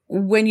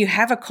when you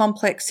have a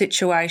complex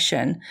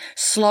situation,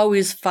 slow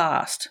is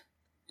fast.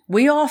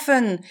 We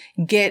often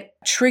get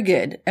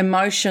triggered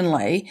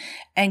emotionally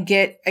and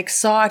get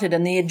excited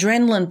and the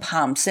adrenaline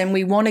pumps and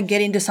we want to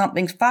get into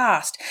something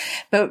fast.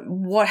 But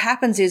what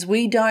happens is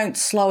we don't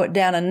slow it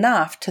down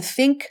enough to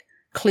think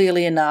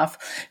clearly enough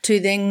to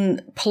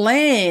then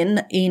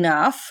plan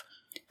enough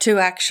to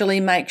actually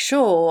make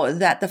sure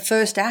that the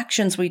first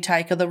actions we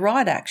take are the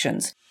right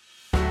actions.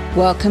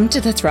 Welcome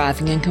to the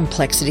Thriving in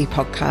Complexity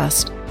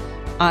podcast.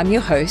 I'm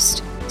your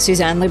host,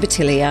 Suzanne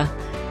Libertilia,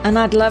 and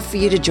I'd love for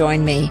you to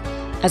join me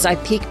as I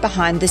peek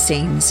behind the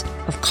scenes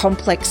of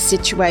complex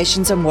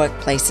situations and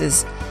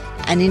workplaces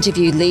and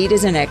interview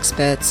leaders and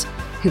experts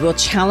who will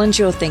challenge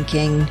your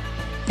thinking,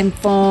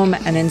 inform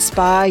and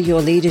inspire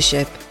your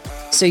leadership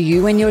so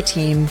you and your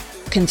team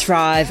can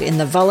thrive in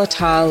the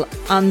volatile,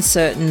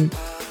 uncertain,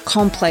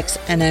 complex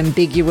and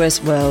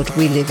ambiguous world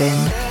we live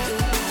in.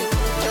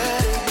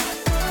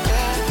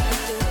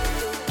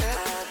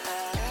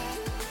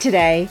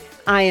 Today,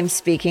 I am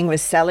speaking with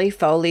Sally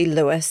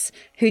Foley-Lewis,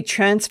 who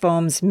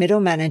transforms middle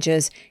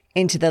managers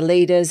into the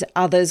leaders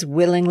others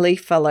willingly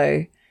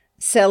follow.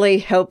 Sally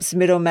helps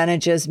middle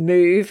managers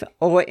move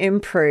or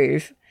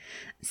improve.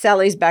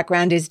 Sally's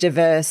background is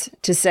diverse,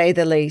 to say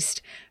the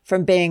least,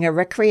 from being a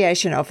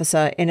recreation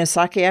officer in a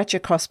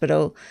psychiatric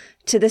hospital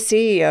to the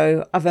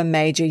CEO of a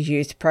major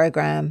youth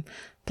program,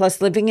 plus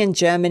living in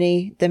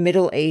Germany, the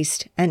Middle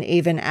East, and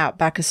even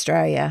Outback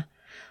Australia.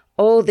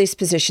 All this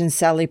positions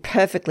Sally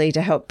perfectly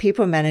to help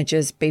people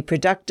managers be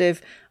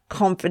productive,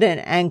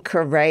 confident, and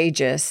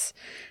courageous.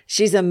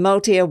 She's a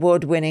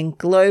multi-award-winning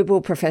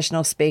global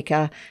professional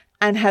speaker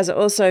and has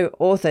also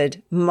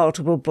authored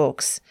multiple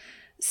books.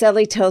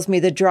 Sally tells me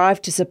the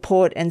drive to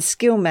support and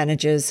skill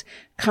managers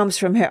comes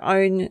from her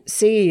own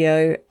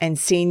CEO and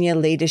senior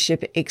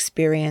leadership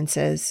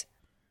experiences.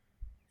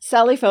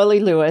 Sally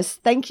Foley-Lewis,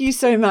 thank you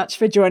so much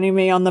for joining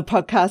me on the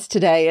podcast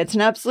today. It's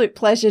an absolute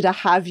pleasure to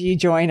have you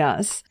join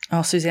us.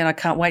 Oh, Suzanne, I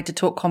can't wait to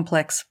talk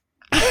complex.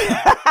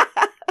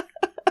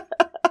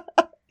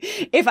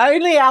 If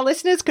only our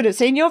listeners could have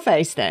seen your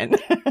face then.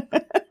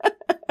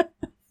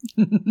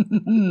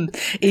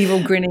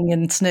 Evil grinning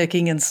and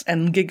smirking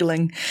and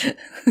giggling.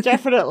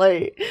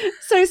 Definitely.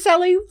 So,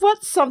 Sally,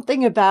 what's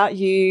something about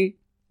you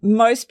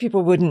most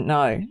people wouldn't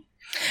know?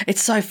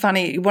 It's so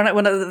funny.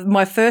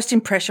 My first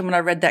impression when I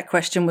read that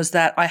question was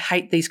that I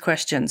hate these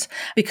questions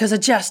because I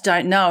just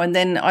don't know. And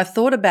then I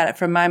thought about it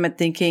for a moment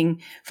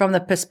thinking from the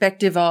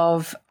perspective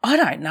of, I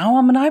don't know,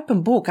 I'm an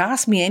open book.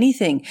 Ask me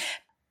anything.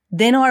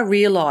 Then I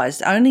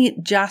realized only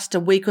just a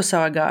week or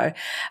so ago,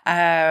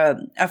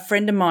 a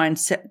friend of mine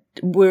said,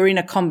 we're in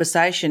a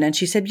conversation and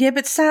she said, yeah,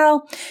 but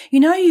Sal,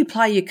 you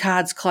play your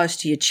cards close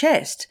to your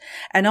chest.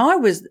 And I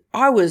was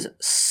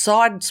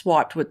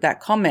sideswiped with that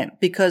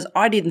comment because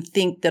I didn't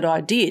think that I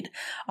did.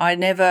 I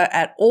never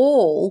at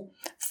all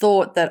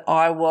thought that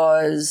I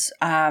was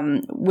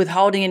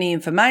withholding any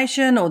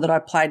information or that I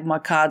played my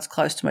cards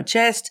close to my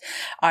chest.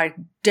 I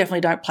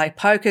definitely don't play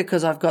poker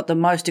because I've got the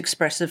most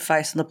expressive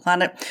face on the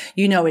planet.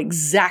 You know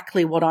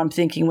exactly what I'm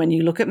thinking when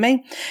you look at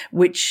me,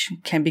 which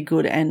can be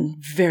good and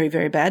very,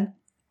 very bad.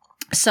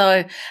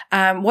 So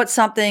what's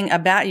something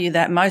about you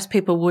that most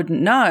people wouldn't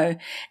know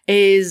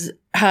is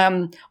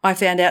I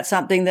found out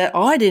something that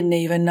I didn't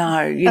even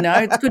know.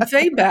 It's good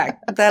feedback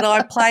that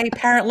I play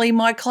apparently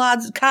my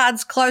cards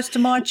close to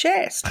my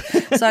chest.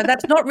 So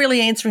that's not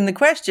really answering the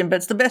question, but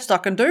it's the best I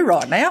can do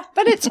right now.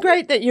 But it's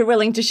great that you're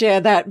willing to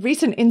share that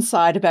recent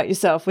insight about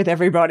yourself with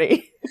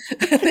everybody.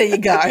 There you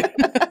go.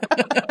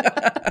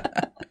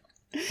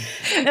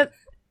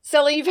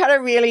 Sally, you've had a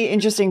really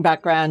interesting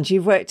background.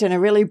 You've worked in a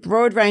really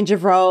broad range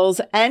of roles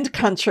and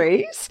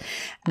countries,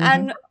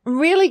 and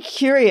really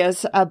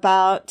curious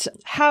about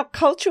how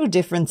cultural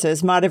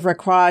differences might have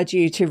required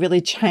you to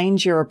really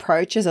change your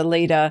approach as a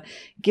leader,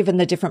 given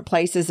the different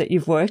places that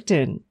you've worked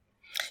in.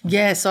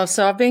 Yes,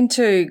 so I've been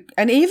to,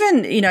 and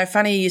even,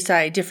 funny you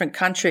say different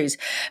countries,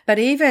 but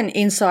even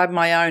inside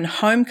my own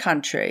home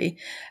country,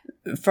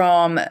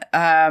 from,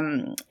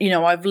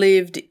 I've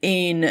lived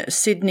in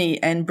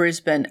Sydney and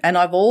Brisbane, and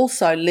I've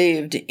also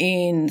lived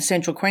in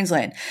central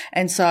Queensland.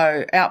 And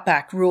so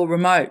outback, rural,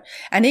 remote,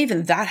 and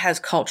even that has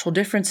cultural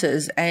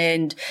differences.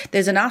 And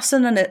there's an us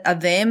and a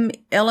them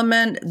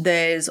element.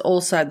 There's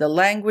also the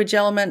language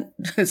element,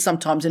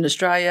 sometimes in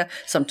Australia,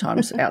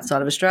 sometimes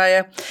outside of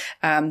Australia.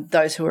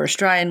 Those who are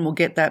Australian will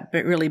get that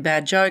really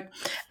bad joke.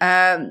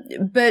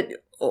 But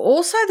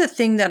also the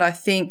thing that I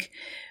think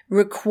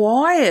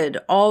required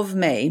of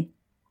me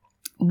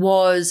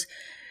was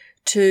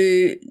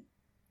to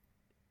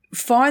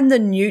find the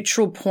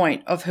neutral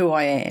point of who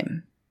I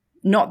am,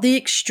 not the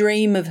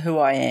extreme of who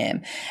I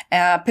am.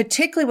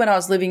 Particularly when I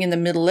was living in the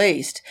Middle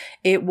East,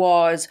 it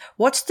was,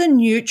 what's the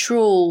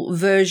neutral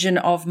version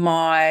of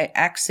my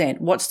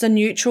accent? What's the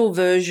neutral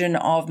version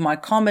of my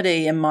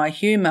comedy and my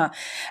humor?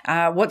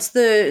 What's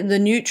the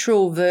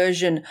neutral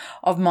version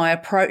of my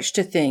approach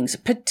to things,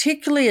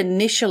 particularly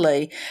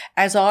initially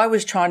as I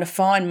was trying to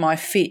find my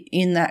fit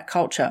in that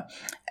culture.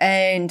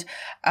 And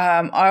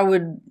I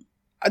would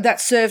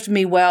that served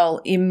me well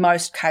in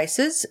most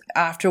cases.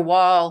 After a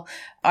while,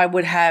 I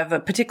would have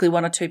particularly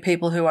one or two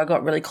people who I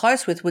got really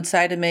close with would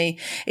say to me,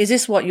 is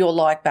this what you're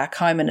like back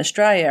home in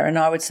Australia? And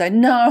I would say,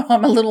 no,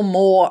 I'm a little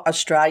more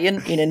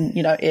Australian in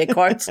air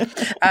quotes.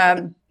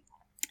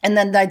 And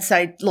then they'd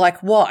say,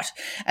 like what?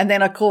 And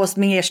then, of course,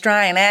 my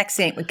Australian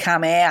accent would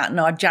come out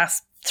and I'd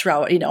just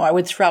throw it, I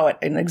would throw it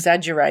and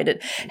exaggerate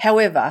it.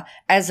 However,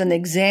 as an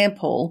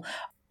example,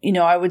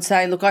 I would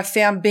say, look, I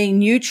found being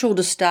neutral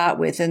to start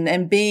with and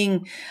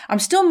I'm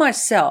still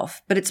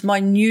myself, but it's my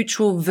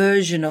neutral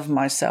version of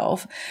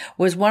myself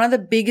was one of the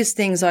biggest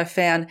things I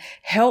found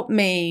helped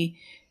me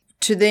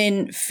to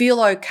then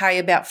feel okay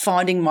about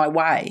finding my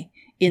way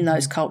in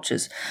those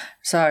cultures.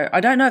 So I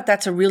don't know if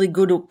that's a really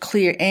good or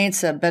clear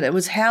answer, but it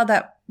was how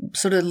that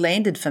sort of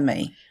landed for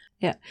me.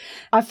 Yeah.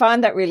 I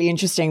find that really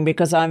interesting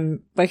because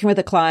I'm working with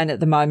a client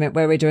at the moment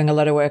where we're doing a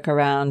lot of work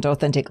around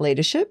authentic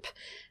leadership.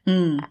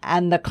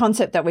 And the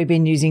concept that we've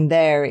been using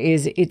there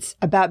is it's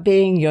about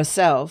being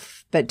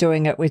yourself, but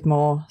doing it with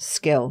more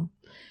skill.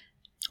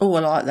 Oh, I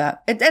like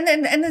that.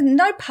 And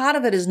no part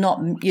of it is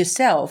not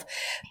yourself,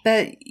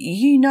 but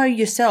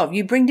yourself.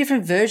 You bring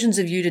different versions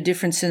of you to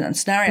different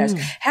scenarios.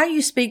 How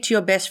you speak to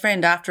your best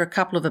friend after a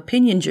couple of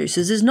opinion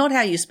juices is not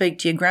how you speak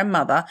to your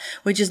grandmother,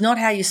 which is not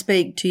how you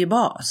speak to your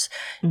boss,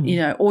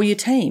 or your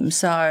team.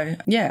 So,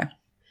 yeah.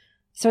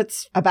 So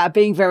it's about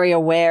being very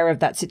aware of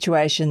that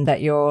situation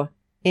that you're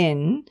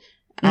in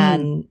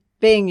and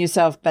being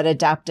yourself, but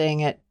adapting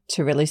it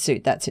to really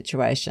suit that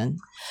situation.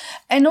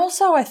 And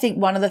also I think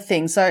one of the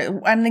things,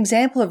 so an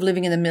example of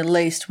living in the Middle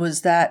East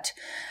was that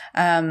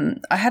I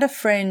had a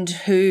friend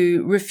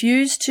who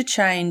refused to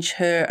change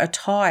her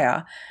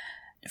attire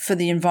for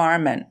the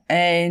environment,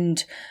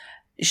 and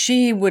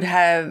she would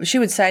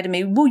say to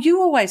me, well,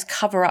 you always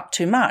cover up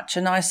too much.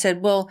 And I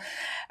said, well,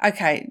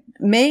 okay,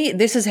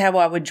 this is how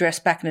I would dress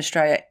back in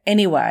Australia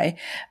anyway.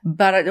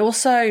 But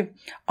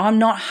I'm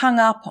not hung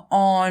up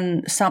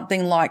on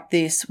something like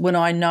this when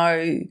I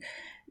know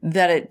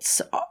that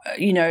it's,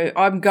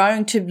 I'm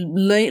going to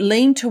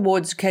lean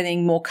towards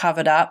getting more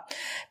covered up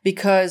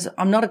because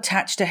I'm not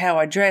attached to how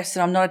I dress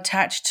and I'm not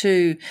attached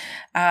to,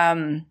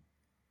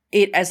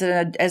 it as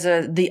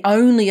the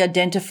only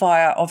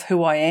identifier of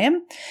who I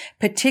am,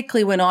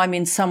 particularly when I'm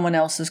in someone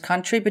else's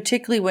country,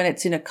 particularly when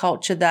it's in a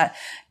culture that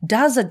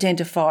does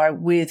identify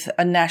with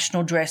a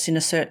national dress in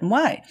a certain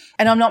way.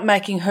 And I'm not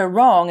making her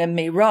wrong and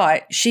me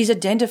right. She's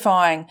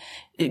identifying,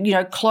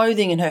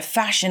 clothing and her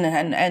fashion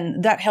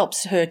and that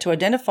helps her to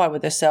identify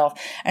with herself.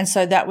 And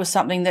so that was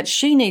something that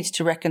she needs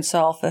to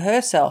reconcile for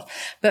herself.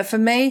 But for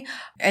me,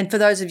 and for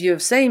those of you who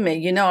have seen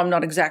me, I'm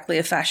not exactly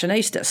a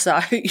fashionista.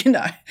 So,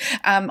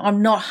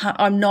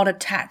 I'm not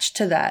attached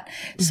to that.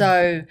 Mm-hmm.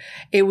 So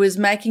it was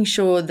making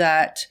sure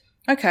that,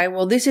 okay,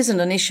 well, this isn't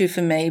an issue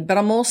for me, but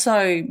I'm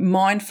also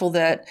mindful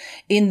that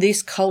in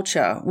this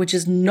culture, which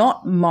is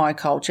not my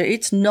culture,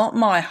 it's not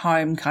my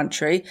home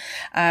country,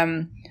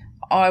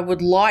 I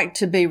would like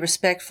to be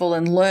respectful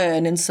and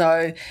learn. And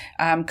so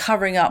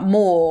covering up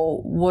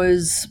more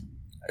was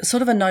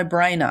sort of a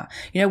no-brainer.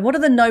 What are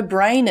the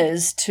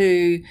no-brainers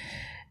to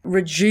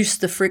reduce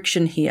the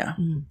friction here?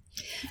 Mm.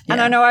 Yeah.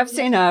 And I know I've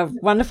seen a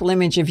wonderful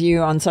image of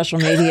you on social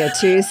media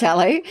too,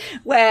 Sally,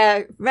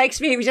 where it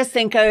makes me just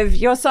think of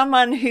you're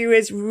someone who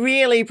is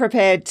really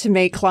prepared to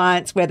meet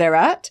clients where they're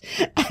at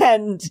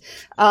and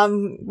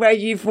where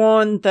you've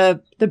worn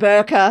the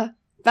burqa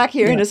back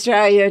here in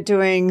Australia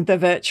doing the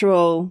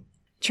virtual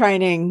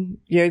training,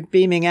 you're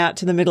beaming out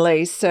to the Middle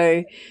East.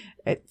 So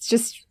it's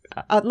just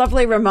a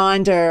lovely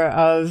reminder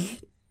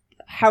of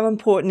how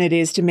important it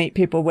is to meet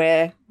people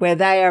where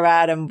they are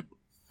at and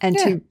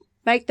to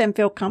make them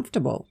feel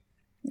comfortable.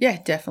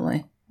 Yeah,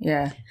 definitely.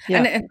 Yeah.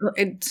 And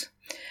it's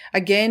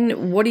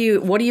again, what are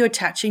you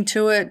attaching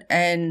to it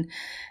and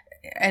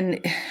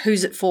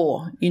who's it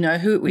for?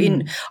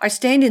 I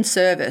stand in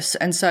service,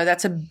 and so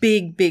that's a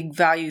big, big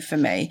value for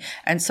me.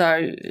 And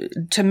so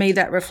to me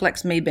that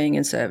reflects me being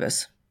in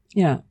service.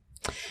 Yeah.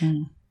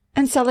 Mm.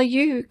 And Sally,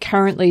 you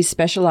currently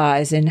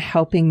specialize in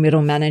helping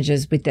middle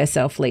managers with their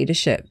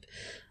self-leadership.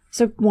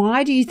 So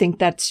why do you think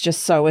that's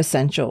just so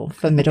essential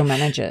for middle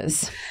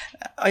managers?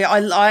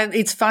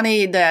 It's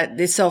funny that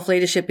this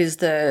self-leadership is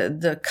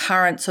the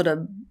current sort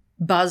of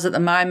buzz at the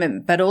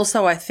moment, but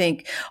also I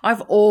think I've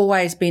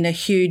always been a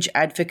huge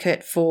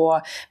advocate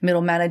for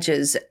middle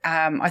managers.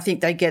 I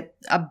think they get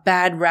a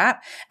bad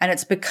rap, and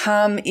it's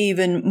become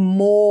even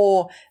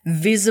more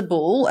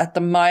visible at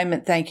the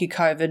moment, thank you,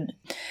 COVID,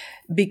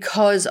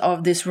 because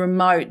of this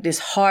remote, this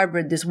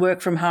hybrid, this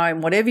work from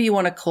home, whatever you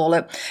want to call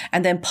it,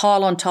 and then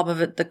pile on top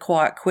of it the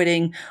quiet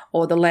quitting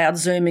or the loud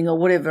Zooming or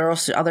whatever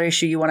else, other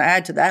issue you want to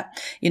add to that.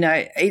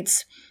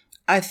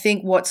 I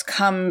think what's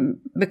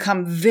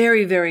become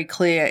very, very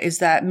clear is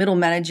that middle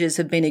managers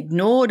have been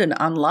ignored and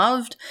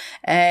unloved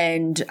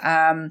and,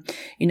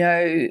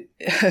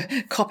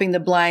 copping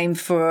the blame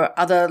for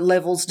other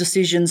levels'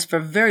 decisions for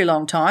a very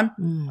long time.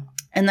 Mm.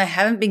 and they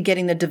haven't been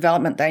getting the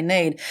development they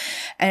need.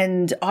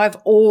 And I've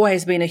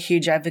always been a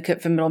huge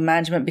advocate for middle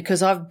management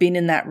because I've been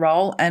in that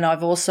role, and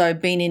I've also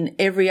been in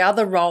every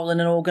other role in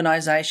an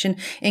organization,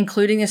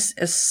 including a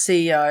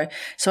CEO.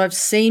 So I've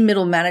seen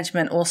middle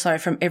management also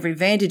from every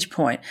vantage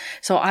point.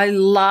 So I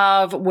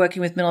love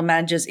working with middle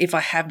managers if I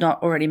have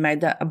not already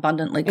made that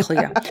abundantly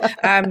clear.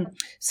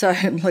 So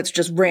let's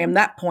just ram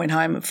that point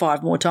home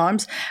 5 more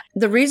times.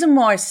 The reason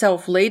why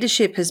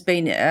self-leadership has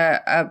been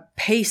a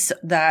piece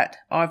that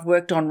I've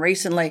worked on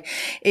recently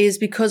is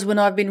because when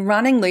I've been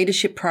running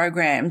leadership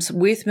programs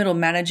with middle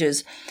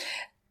managers,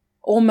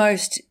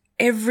 almost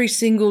every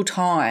single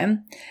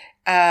time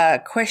a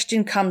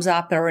question comes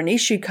up or an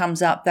issue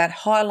comes up that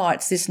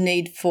highlights this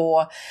need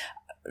for,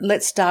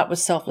 let's start with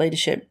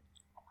self-leadership.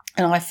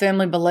 And I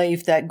firmly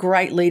believe that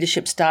great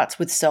leadership starts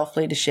with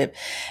self-leadership.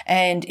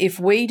 And if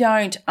we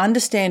don't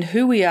understand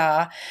who we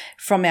are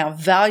from our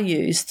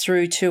values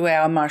through to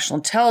our emotional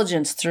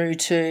intelligence, through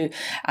to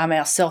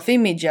our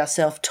self-image, our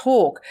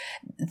self-talk,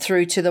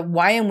 through to the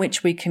way in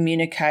which we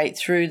communicate,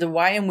 through the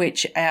way in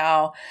which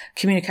our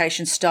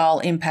communication style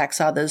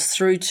impacts others,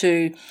 through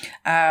to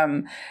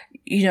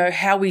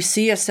how we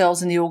see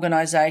ourselves in the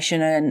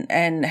organization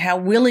and how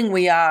willing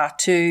we are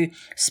to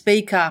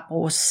speak up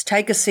or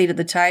take a seat at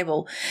the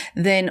table,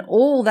 then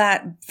all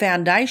that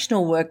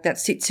foundational work that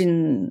sits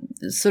in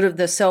sort of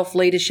the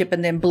self-leadership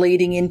and then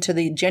bleeding into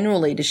the general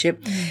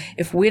leadership,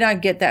 if we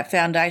don't get that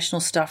foundational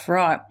stuff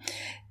right,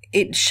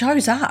 it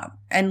shows up.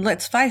 And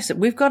let's face it,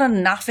 we've got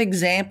enough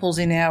examples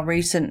in our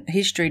recent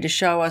history to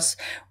show us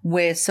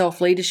where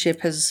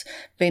self-leadership has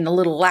been a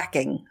little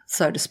lacking,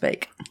 so to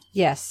speak.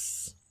 Yes.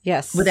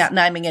 Without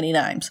naming any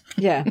names.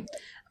 Yeah.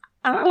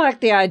 I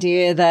like the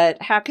idea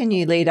that how can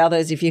you lead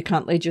others if you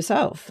can't lead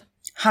yourself?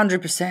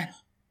 100%.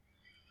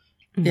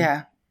 Mm-hmm.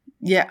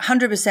 Yeah,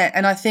 100%.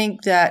 And I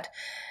think that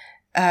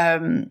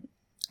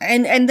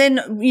and then,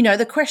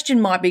 the question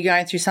might be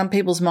going through some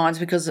people's minds,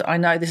 because I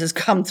know this has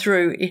come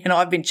through,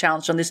 I've been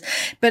challenged on this,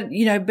 but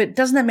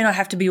doesn't that mean I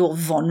have to be all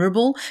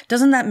vulnerable?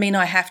 Doesn't that mean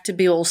I have to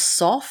be all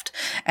soft?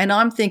 And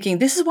I'm thinking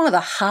this is one of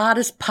the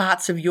hardest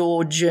parts of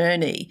your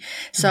journey.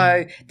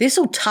 So this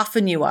will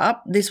toughen you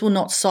up. This will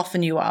not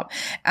soften you up,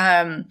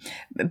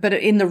 but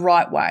in the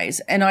right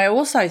ways. And I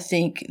also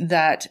think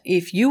that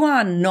if you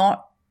are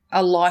not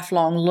a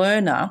lifelong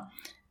learner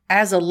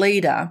as a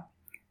leader,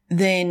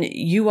 then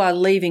you are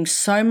leaving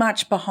so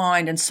much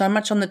behind and so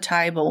much on the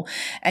table,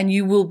 and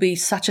you will be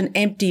such an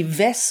empty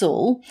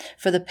vessel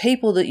for the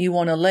people that you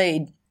want to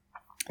lead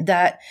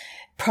that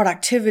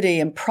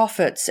productivity and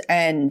profits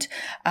and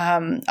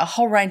a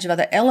whole range of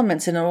other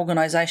elements in an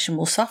organization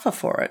will suffer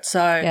for it.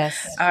 So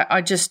yes.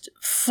 I just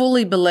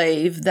fully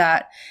believe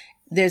that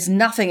there's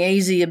nothing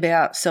easy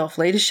about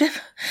self-leadership.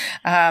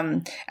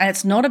 And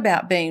it's not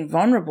about being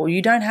vulnerable.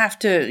 You don't have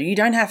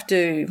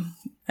to,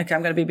 okay,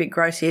 I'm going to be a bit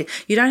gross here.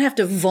 You don't have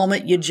to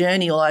vomit your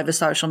journey all over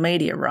social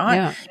media, right?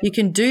 Yeah. You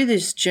can do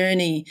this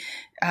journey,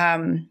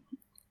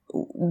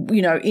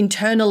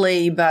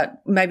 internally,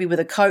 but maybe with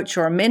a coach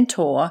or a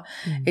mentor.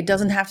 It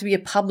doesn't have to be a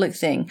public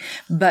thing,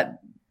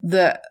 but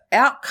the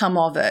outcome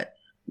of it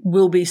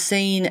will be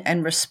seen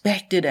and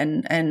respected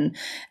and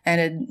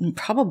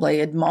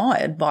probably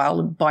admired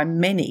by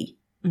many.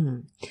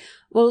 Mm.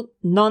 Well,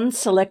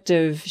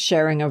 non-selective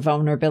sharing of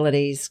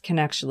vulnerabilities can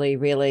actually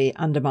really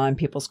undermine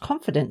people's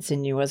confidence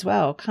in you as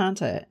well,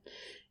 can't it?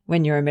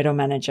 When you're a middle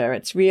manager,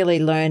 it's really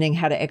learning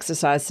how to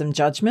exercise some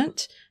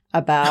judgment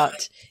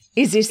about,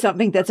 is this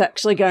something that's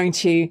actually going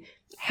to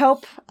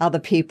help other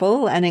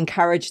people and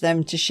encourage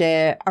them to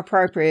share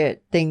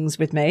appropriate things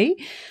with me?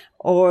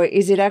 Or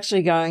is it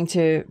actually going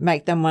to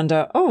make them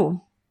wonder, I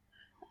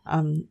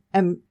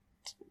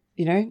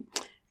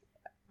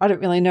don't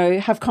really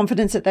have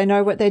confidence that they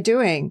know what they're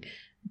doing.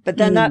 But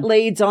then that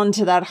leads on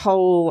to that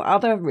whole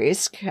other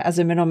risk as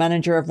a middle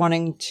manager of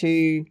wanting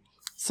to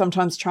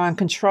sometimes try and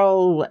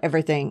control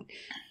everything,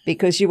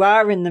 because you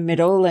are in the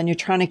middle and you're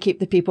trying to keep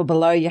the people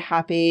below you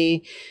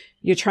happy.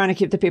 You're trying to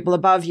keep the people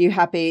above you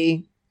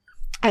happy.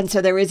 And so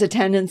there is a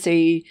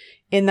tendency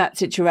in that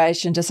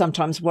situation to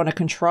sometimes want to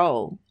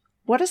control.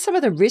 What are some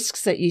of the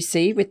risks that you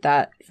see with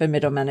that for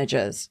middle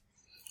managers?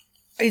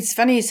 It's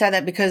funny you say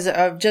that, because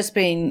I've just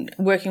been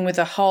working with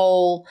a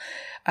whole,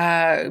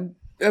 a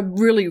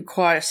really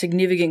quite a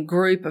significant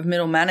group of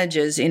middle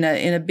managers in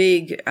a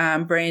big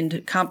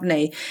brand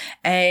company,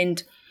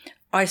 and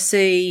I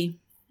see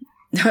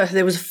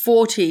there was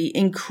 40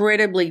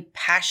 incredibly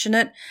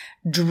passionate,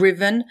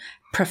 driven,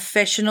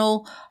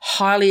 professional,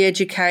 highly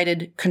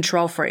educated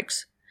control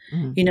freaks.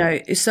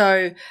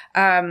 So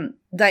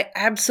they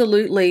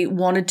absolutely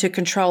wanted to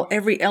control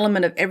every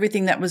element of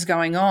everything that was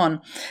going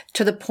on,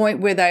 to the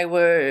point where they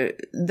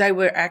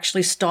were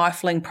actually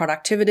stifling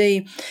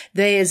productivity,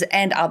 theirs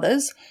and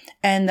others,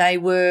 and they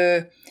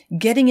were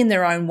getting in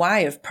their own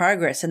way of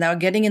progress, and they were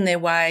getting in their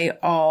way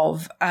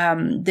of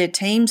their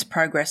team's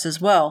progress as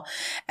well.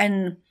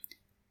 And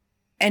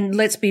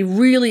let's be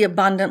really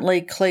abundantly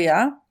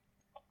clear,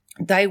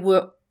 they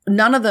were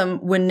none of them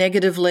were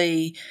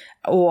negatively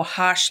or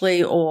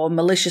harshly or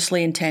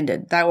maliciously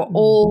intended. They were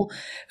all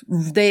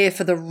there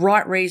for the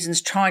right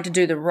reasons, trying to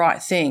do the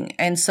right thing.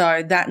 And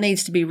so that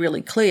needs to be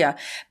really clear.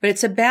 But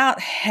it's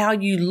about how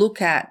you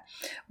look at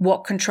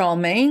what control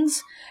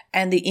means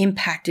and the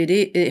impact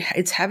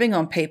it's having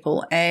on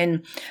people,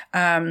 and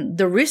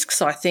the risks,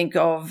 I think,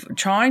 of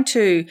trying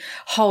to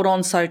hold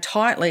on so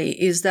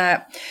tightly is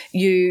that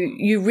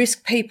you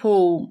risk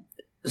people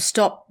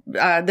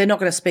they're not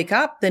going to speak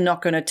up. They're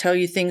not going to tell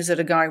you things that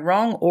are going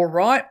wrong or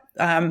right.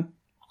 They're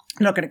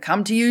not going to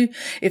come to you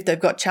if they've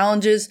got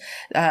challenges.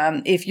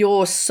 If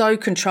you're so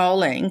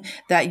controlling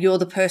that you're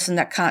the person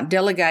that can't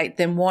delegate,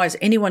 then why is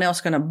anyone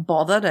else going to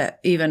bother to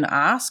even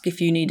ask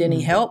if you need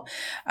any help?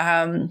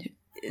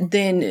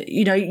 Then,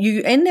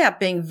 you end up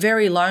being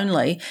very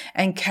lonely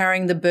and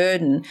carrying the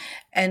burden.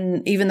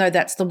 And even though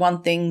that's the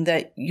one thing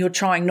that you're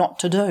trying not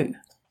to do,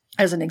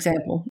 as an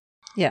example.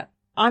 Yeah.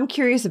 I'm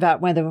curious about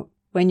whether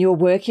when you're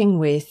working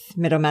with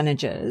middle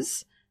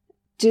managers,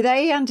 do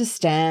they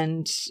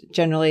understand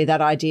generally that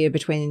idea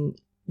between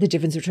the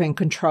difference between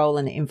control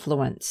and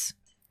influence?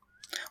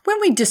 When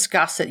we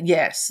discuss it,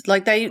 yes.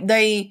 Like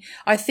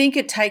I think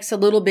it takes a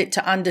little bit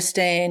to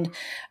understand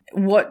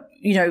what,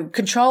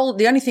 control.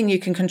 The only thing you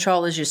can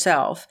control is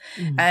yourself.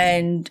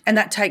 And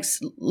that takes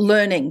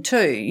learning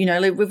too.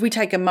 If we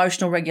take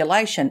emotional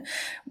regulation,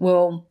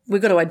 well,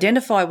 we've got to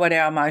identify what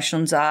our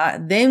emotions are.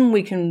 Then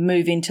we can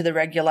move into the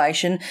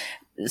regulation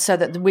so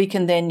that we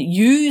can then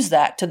use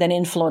that to then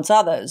influence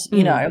others,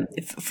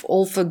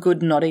 all for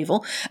good, not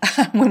evil,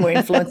 when we're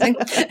influencing.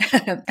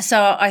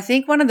 So I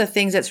think one of the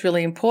things that's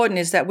really important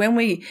is that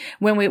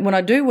when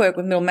I do work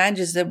with middle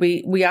managers, that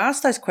we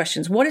ask those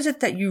questions. What is it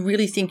that you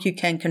really think you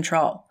can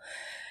control?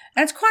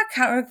 And it's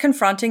quite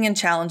confronting and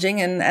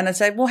challenging. And I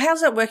say, well,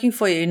 how's that working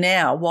for you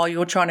now while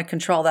you're trying to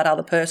control that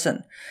other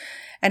person?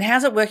 And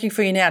how's it working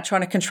for you now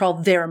trying to control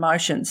their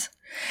emotions?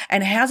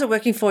 And how's it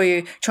working for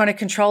you trying to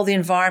control the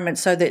environment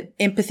so that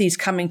empathy is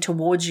coming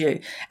towards you?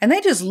 And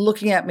they're just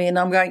looking at me and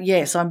I'm going,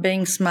 yes, I'm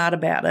being smart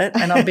about it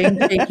and I'm being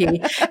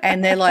cheeky.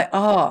 And they're like,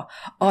 oh,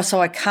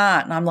 so I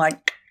can't. And I'm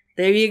like,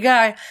 there you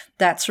go.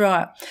 That's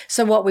right.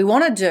 So what we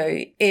want to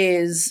do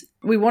is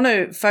we want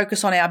to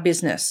focus on our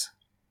business.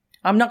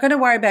 I'm not going to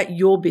worry about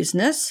your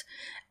business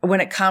when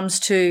it comes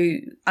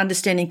to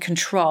understanding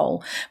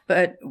control,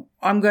 but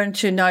I'm going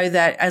to know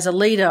that as a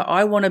leader,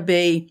 I want to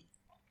be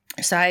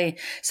Say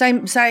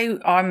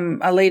I'm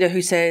a leader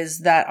who says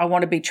that I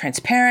want to be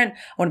transparent,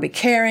 I want to be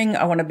caring,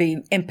 I want to be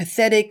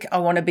empathetic, I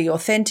want to be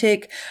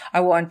authentic,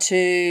 I want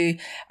to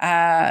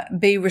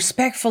be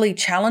respectfully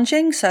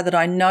challenging so that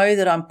I know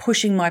that I'm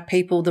pushing my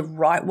people the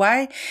right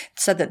way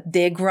so that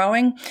they're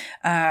growing.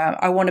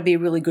 I want to be a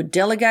really good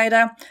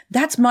delegator.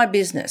 That's my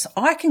business.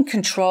 I can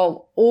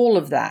control all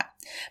of that.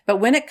 But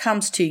when it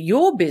comes to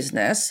your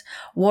business,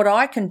 what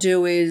I can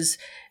do is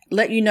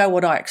let you know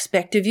what I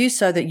expect of you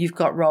so that you've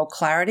got role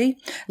clarity.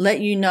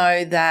 Let you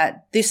know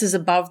that this is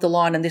above the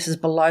line and this is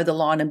below the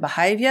line in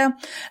behavior.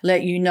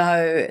 Let you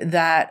know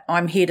that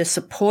I'm here to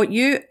support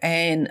you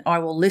and I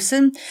will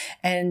listen.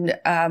 And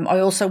I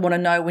also want to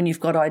know when you've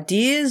got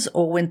ideas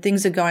or when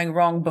things are going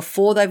wrong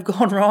before they've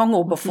gone wrong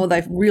or before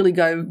they really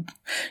go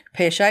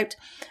pear-shaped.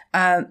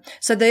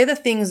 So they're the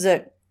things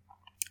that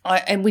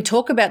and we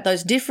talk about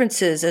those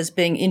differences as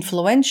being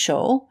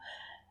influential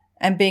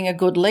and being a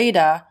good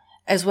leader,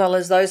 as well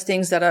as those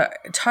things that are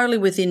totally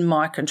within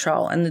my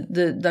control and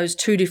those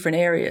two different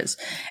areas.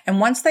 And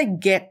once they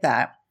get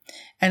that,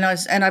 and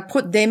I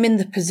put them in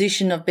the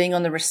position of being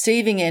on the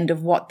receiving end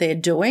of what they're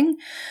doing,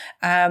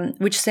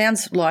 which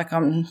sounds like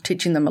I'm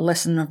teaching them a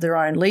lesson of their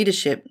own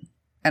leadership,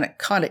 and it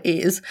kind of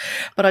is,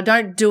 but I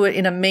don't do it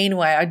in a mean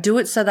way. I do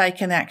it so they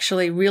can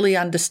actually really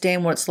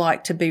understand what it's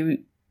like to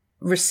be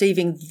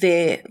receiving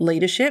their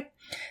leadership.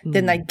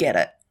 Then they get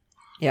it.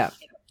 Yeah.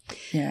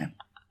 Yeah.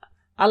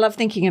 I love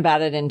thinking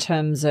about it in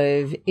terms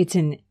of it's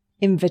an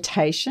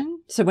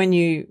invitation. So when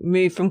you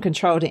move from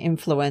control to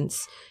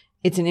influence,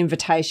 it's an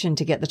invitation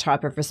to get the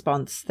type of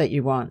response that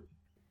you want.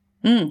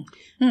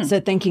 So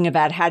thinking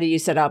about how do you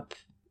set up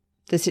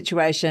the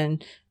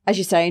situation, as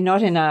you say,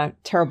 not in a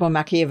terrible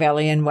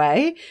Machiavellian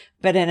way,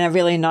 but in a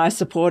really nice,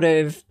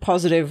 supportive,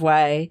 positive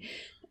way.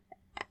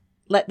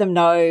 Let them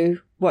know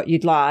what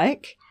you'd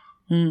like,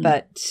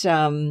 but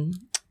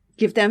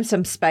give them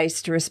some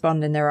space to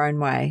respond in their own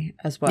way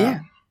as well. Yeah.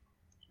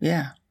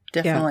 Yeah,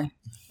 definitely.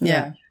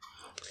 Yeah.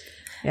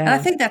 And I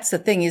think that's the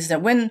thing,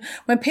 isn't it?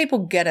 When people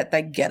get it,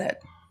 they get it.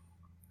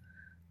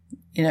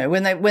 You know,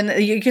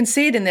 when you can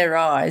see it in their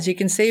eyes, you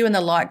can see when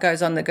the light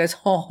goes on that goes,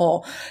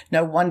 oh,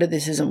 no wonder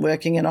this isn't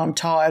working and I'm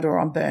tired or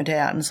I'm burnt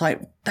out. And it's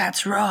like,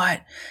 that's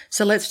right.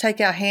 So let's take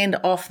our hand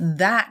off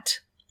that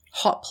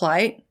hot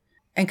plate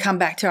and come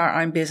back to our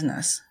own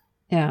business.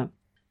 Yeah.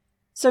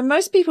 So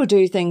most people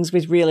do things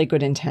with really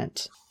good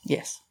intent.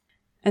 Yes.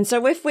 And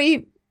so if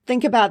we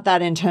think about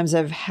that in terms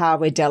of how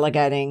we're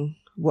delegating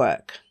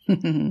work.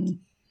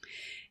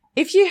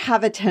 If you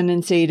have a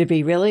tendency to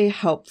be really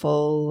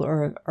helpful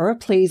or a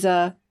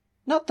pleaser,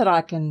 not that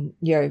I can,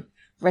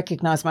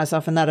 recognize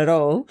myself in that at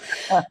all.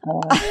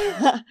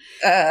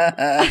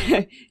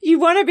 You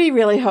want to be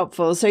really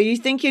helpful. So you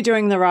think you're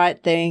doing the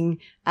right thing,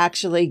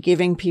 actually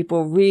giving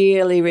people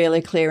really,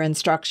 really clear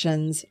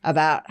instructions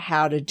about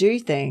how to do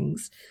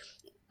things.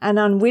 And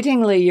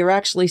unwittingly, you're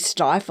actually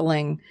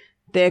stifling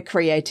their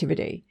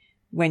creativity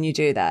when you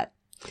do that.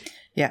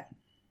 Yeah,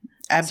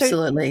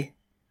 absolutely.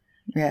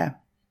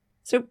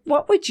 So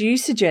what would you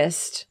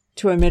suggest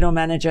to a middle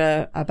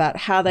manager about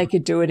how they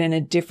could do it in a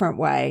different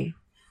way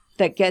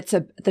that gets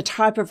the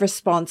type of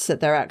response that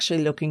they're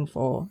actually looking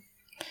for?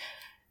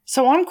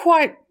 So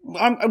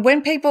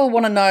when people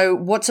want to know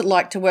what's it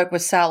like to work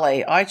with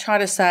Sally, I try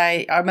to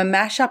say I'm a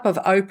mashup of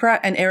Oprah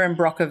and Erin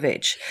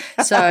Brockovich.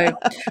 So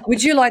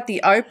would you like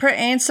the Oprah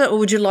answer or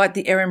would you like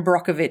the Erin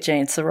Brockovich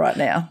answer right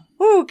now?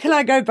 Oh, can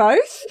I go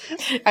both?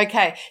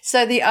 Okay.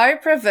 So the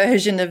Oprah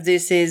version of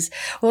this is,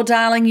 well,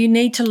 darling, you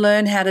need to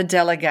learn how to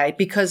delegate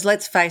because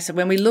let's face it,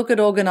 when we look at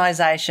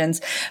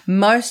organizations,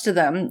 most of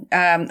them,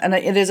 and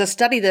there's a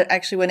study that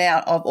actually went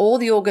out of all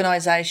the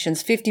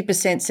organizations,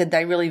 50% said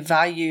they really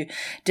value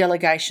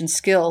delegation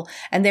skill.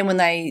 And then when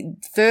they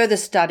further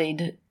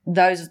studied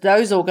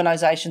those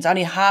organizations,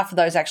 only half of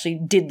those actually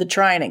did the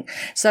training.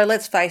 So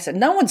let's face it,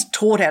 no one's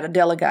taught how to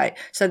delegate.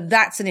 So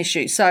that's an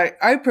issue. So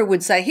Oprah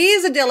would say,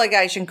 here's a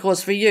delegation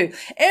course for you.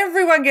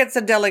 Everyone gets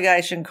a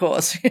delegation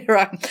course,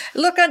 right?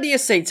 Look under your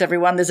seats,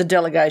 everyone. There's a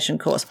delegation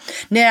course.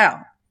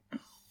 Now,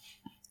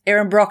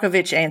 Erin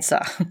Brockovich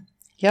answer.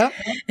 Yep.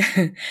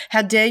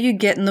 How dare you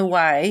get in the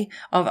way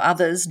of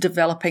others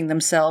developing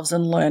themselves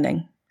and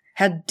learning?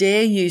 How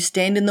dare you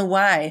stand in the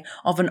way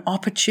of an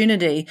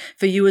opportunity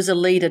for you as a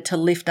leader to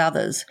lift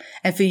others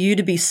and for you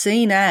to be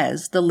seen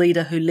as the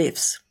leader who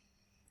lifts?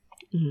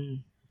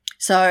 Mm.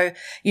 So,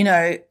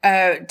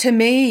 to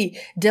me,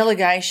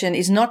 delegation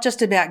is not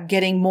just about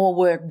getting more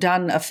work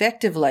done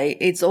effectively.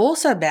 It's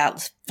also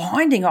about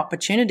finding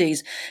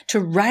opportunities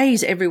to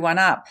raise everyone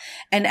up.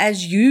 And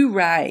as you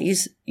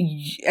raise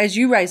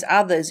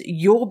others,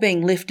 you're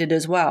being lifted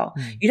as well.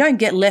 Mm. You don't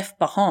get left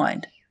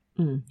behind.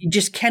 You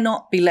just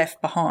cannot be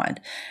left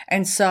behind.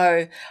 And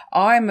so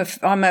I'm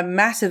a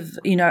massive,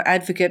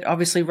 advocate,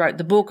 obviously wrote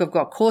the book. I've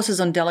got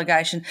courses on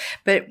delegation,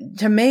 but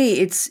to me,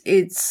 it's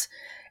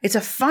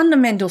a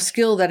fundamental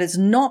skill that is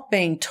not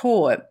being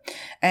taught.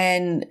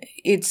 And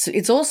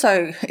it's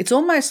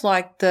almost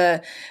like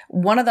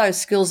one of those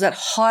skills that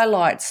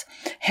highlights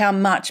how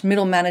much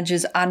middle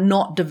managers are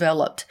not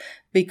developed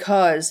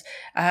because,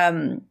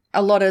 a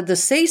lot of the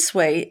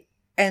C-suite,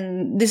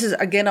 and this is,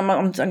 again, I'm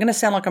going to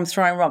sound like I'm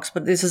throwing rocks,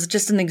 but this is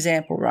just an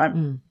example, right?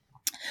 Mm.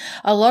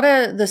 A lot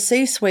of the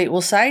C-suite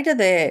will say to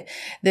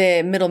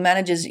their middle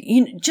managers,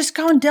 you just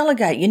go and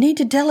delegate. You need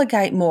to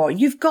delegate more.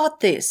 You've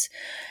got this,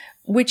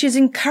 which is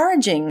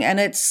encouraging and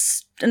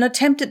it's an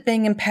attempt at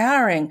being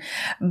empowering,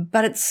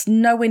 but it's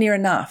nowhere near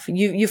enough.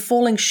 You're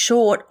falling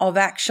short of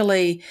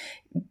actually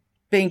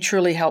being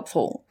truly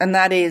helpful. And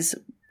that is,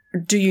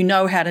 do you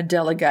know how to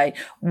delegate?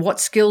 What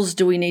skills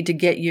do we need to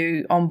get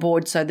you on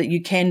board so that you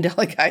can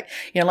delegate?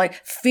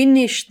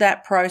 Finish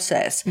that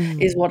process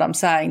is what I'm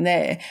saying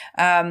there.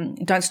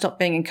 Don't stop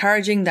being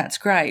encouraging. That's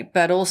great,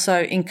 but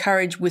also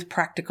encourage with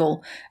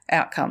practical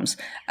outcomes.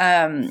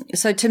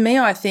 So to me,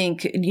 I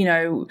think,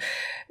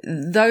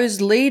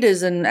 those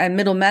leaders and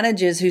middle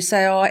managers who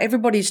say, oh,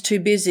 everybody's too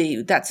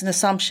busy, that's an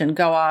assumption.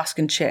 Go ask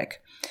and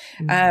check.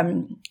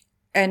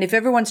 And if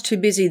everyone's too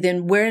busy,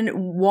 then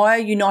why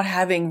are you not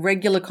having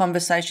regular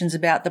conversations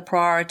about the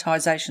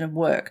prioritization of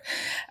work?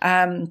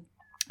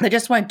 They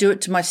just won't do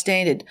it to my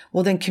standard.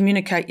 Well, then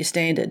communicate your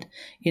standard.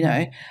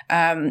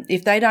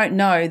 If they don't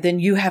know, then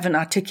you haven't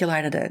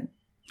articulated it.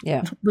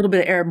 Yeah. A little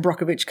bit of Erin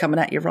Brockovich coming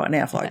at you right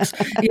now, folks.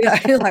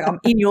 Like I'm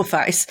in your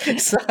face.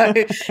 So,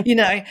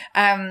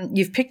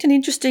 you've picked an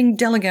interesting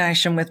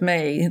delegation with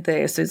me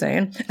there,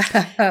 Suzanne.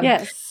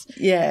 Yes.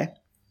 Yeah.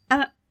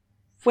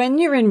 When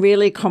you're in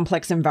really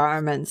complex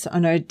environments, I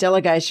know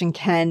delegation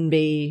can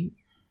be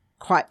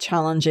quite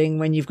challenging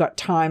when you've got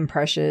time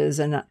pressures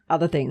and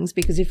other things,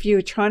 because if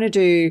you're trying to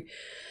do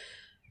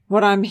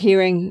what I'm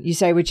hearing you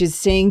say, which is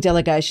seeing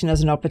delegation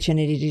as an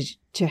opportunity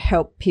to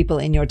help people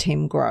in your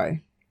team grow.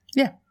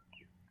 Yeah.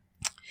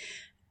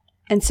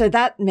 And so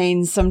that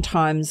means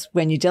sometimes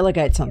when you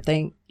delegate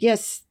something,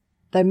 yes,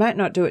 they might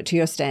not do it to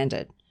your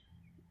standard.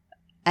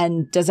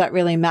 And does that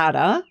really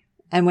matter?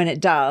 And when it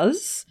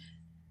does,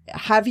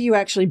 have you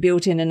actually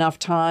built in enough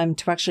time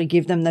to actually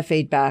give them the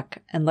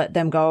feedback and let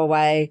them go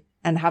away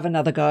and have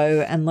another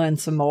go and learn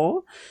some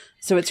more?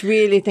 So it's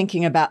really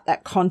thinking about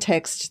that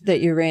context that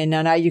you're in,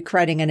 and are you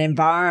creating an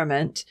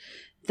environment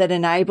that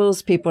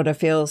enables people to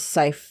feel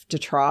safe to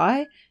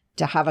try,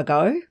 to have a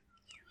go,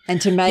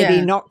 and to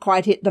maybe not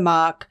quite hit the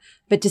mark,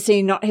 but to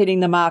see not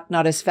hitting the mark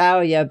not as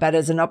failure, but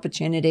as an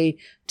opportunity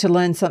to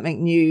learn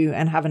something new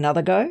and have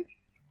another go?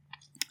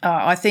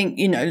 I think,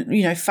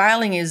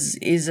 failing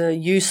is a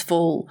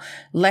useful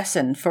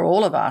lesson for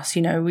all of us,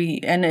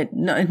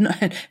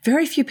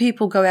 very few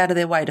people go out of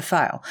their way to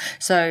fail.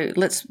 So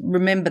let's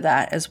remember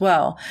that as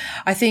well.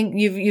 I think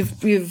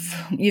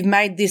you've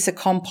made this a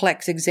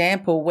complex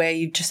example where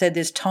you've just said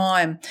there's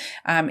time,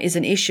 is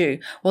an issue.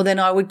 Well, then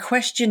I would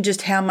question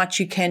just how much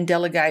you can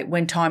delegate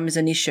when time is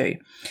an issue.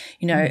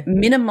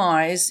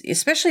 Minimize,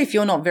 especially if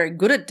you're not very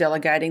good at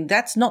delegating,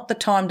 that's not the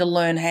time to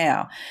learn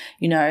how,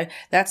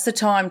 that's the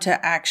time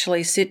to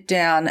actually sit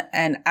down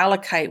and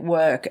allocate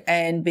work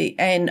and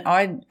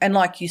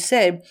like you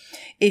said,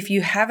 if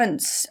you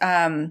haven't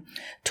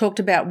talked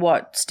about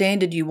what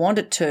standard you want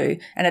it to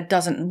and it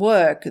doesn't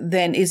work,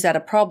 then is that a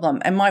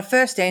problem? And my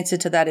first answer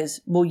to that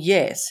is, well,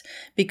 yes,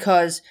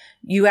 because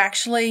you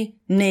actually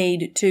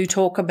need to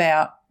talk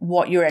about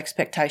what your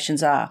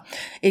expectations are.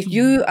 If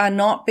you are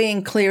not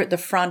being clear at the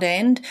front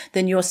end,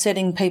 then you're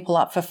setting people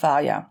up for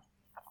failure.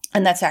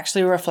 And that's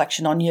actually a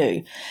reflection on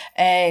you.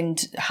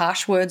 And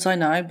harsh words, I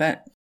know,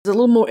 but there's a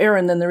little more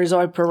Erin than there is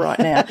Oprah right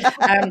now.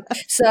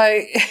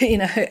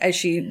 As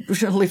she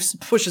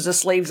pushes her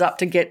sleeves up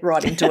to get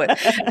right into it.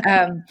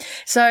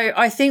 So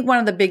I think one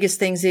of the biggest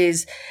things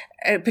is,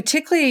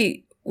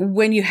 particularly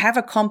when you have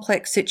a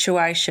complex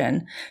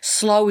situation,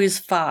 slow is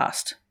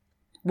fast.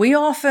 We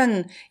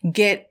often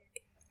get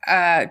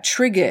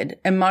triggered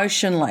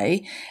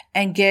emotionally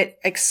and get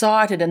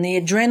excited and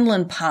the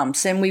adrenaline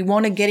pumps and we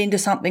want to get into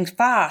something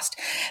fast.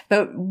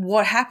 But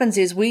what happens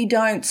is we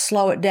don't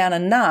slow it down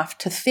enough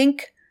to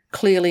think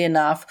clearly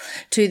enough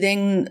to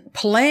then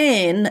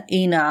plan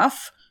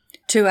enough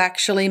to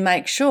actually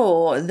make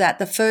sure that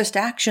the first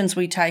actions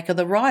we take are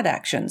the right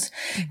actions.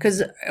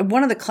 Because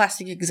one of the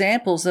classic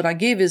examples that I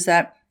give is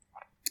that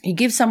you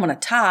give someone a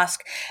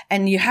task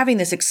and you're having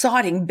this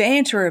exciting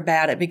banter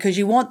about it because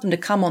you want them to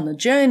come on the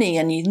journey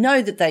and you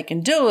know that they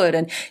can do it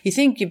and you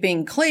think you're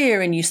being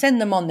clear and you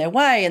send them on their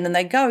way and then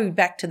they go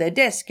back to their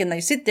desk and they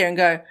sit there and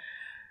go,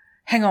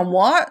 hang on,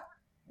 what?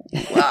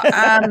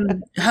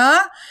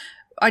 Huh?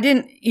 I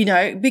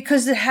didn't,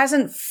 because it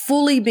hasn't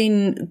fully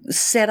been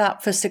set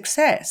up for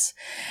success.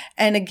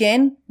 And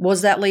again,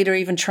 was that leader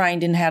even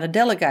trained in how to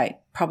delegate?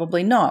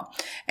 Probably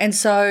not. And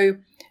so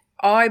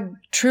I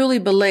truly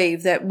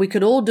believe that we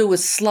could all do with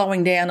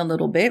slowing down a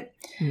little bit.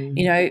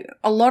 A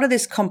lot of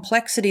this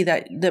complexity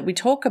that we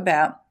talk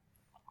about,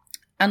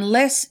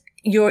 unless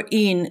you're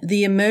in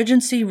the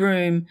emergency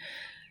room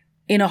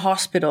in a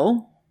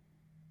hospital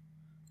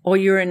or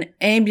you're an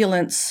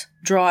ambulance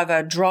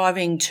driver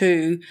driving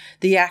to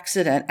the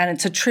accident and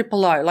it's a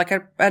 000, like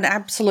an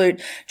absolute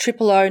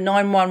 000,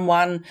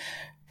 911,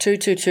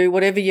 222,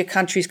 whatever your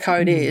country's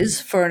code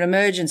is for an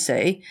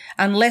emergency,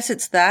 unless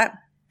it's that,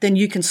 then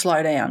you can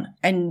slow down.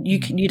 And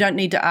you don't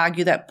need to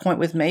argue that point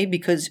with me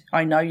because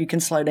I know you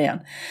can slow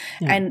down.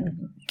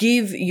 And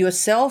give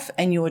yourself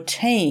and your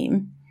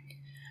team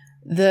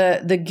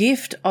the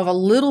gift of a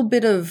little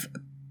bit of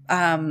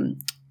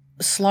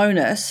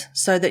slowness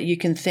so that you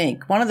can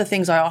think. One of the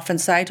things I often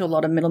say to a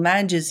lot of middle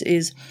managers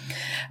is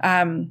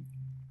the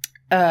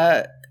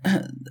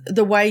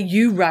way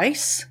you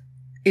race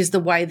is the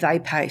way they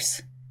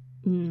pace.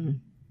 And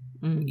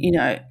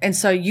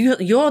so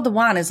you're the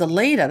one as a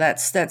leader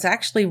that's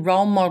actually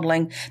role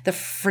modeling the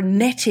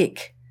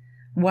frenetic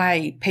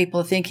way people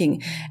are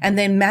thinking. And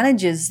then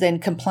managers then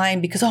complain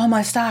because,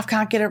 my staff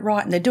can't get it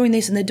right and they're doing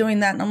this and they're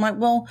doing that. And I'm like,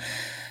 well,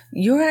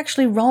 you're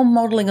actually role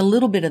modeling a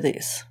little bit of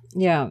this.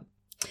 Yeah.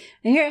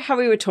 And here, how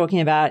we were talking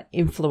about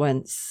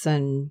influence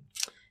and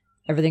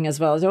everything as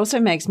well, it also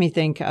makes me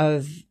think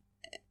of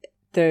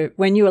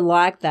when you are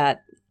like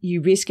that,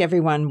 you risk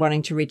everyone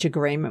wanting to reach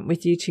agreement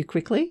with you too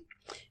quickly.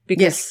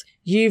 Because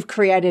you've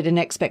created an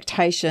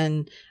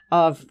expectation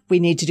of we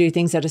need to do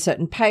things at a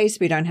certain pace.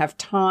 We don't have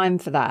time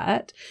for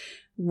that.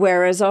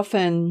 Whereas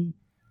often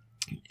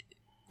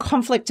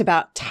conflict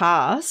about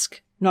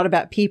task, not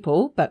about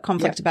people, but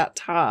conflict about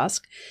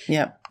task.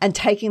 And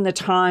taking the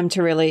time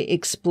to really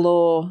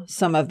explore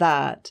some of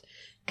that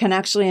can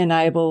actually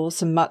enable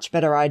some much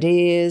better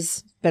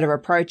ideas, better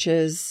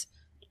approaches,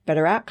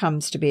 better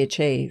outcomes to be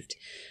achieved.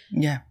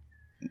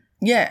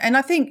 Yeah, and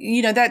I think,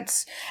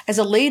 that's, as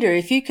a leader,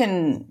 if you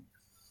can,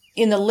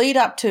 in the lead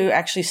up to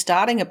actually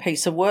starting a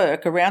piece of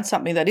work around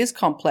something that is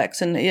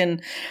complex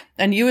and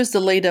you as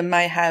the leader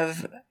may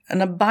have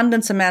an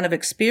abundance amount of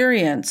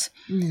experience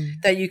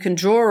that you can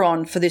draw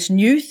on for this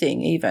new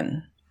thing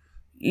even.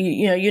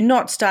 You're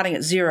not starting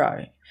at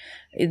zero.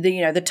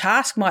 The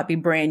task might be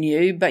brand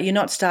new, but you're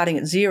not starting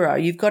at zero.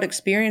 You've got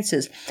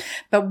experiences.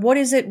 But what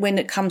is it when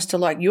it comes to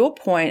like your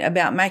point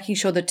about making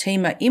sure the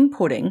team are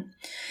inputting?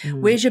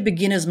 Where's your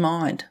beginner's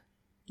mind?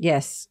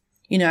 Yes.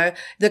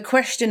 The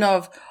question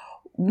of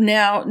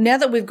now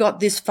that we've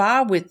got this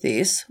far with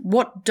this,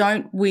 what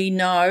don't we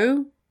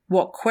know?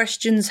 What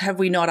questions have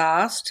we not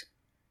asked?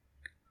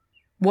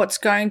 What's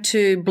going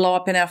to blow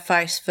up in our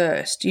face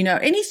first?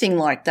 Anything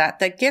like that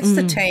gets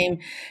the team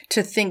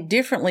to think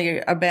differently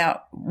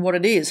about what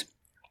it is.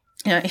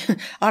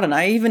 I don't know,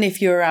 even if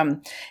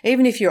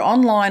you're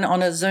online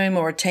on a Zoom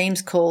or a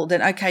Teams call,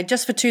 then okay,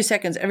 just for 2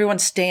 seconds, everyone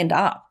stand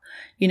up.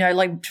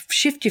 like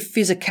shift your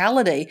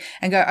physicality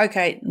and go,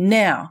 okay,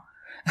 now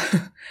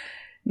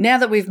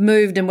that we've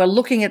moved and we're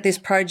looking at this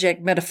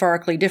project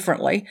metaphorically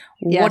differently,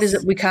 what is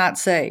it we can't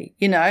see?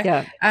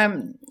 Yeah.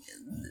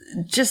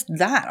 Just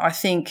that, I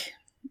think,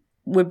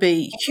 would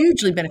be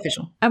hugely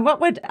beneficial. And what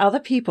would other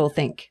people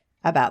think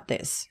about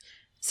this?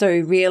 So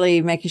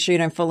really making sure you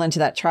don't fall into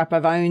that trap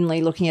of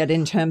only looking at it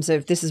in terms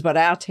of this is what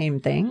our team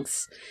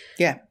thinks.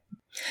 Yeah.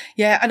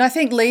 Yeah, and I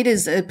think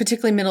leaders,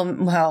 particularly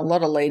a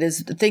lot of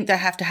leaders, think they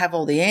have to have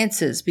all the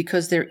answers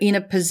because they're in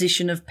a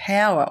position of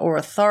power or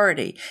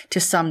authority to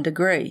some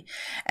degree.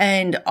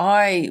 And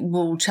I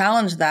will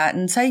challenge that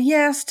and say,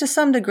 yes, to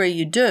some degree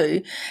you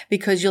do,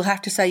 because you'll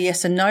have to say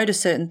yes and no to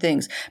certain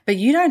things. But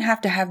you don't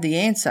have to have the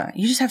answer.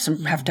 You just have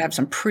to have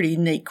some pretty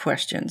neat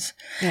questions.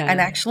 Yeah. And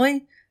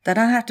actually, they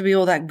don't have to be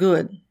all that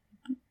good,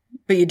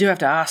 but you do have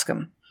to ask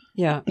them.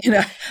 Yeah.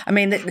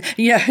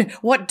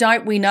 What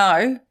don't we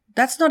know?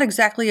 That's not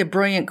exactly a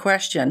brilliant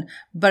question,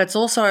 but it's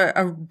also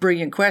a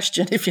brilliant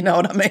question, if you know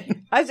what I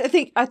mean. I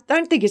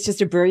don't think it's just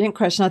a brilliant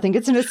question. I think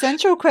it's an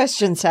essential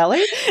question,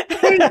 Sally.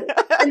 And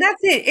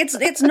that's it.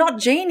 It's not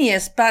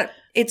genius, but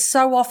it's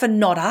so often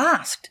not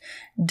asked.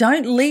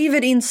 Don't leave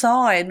it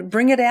inside.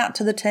 Bring it out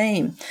to the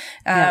team,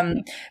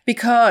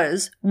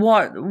 because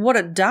what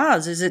it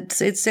does is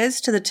it says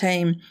to the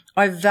team,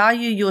 "I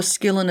value your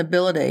skill and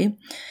ability."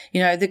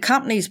 The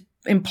company's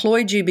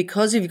employed you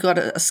because you've got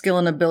a skill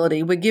and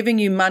ability. We're giving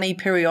you money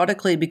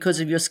periodically because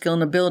of your skill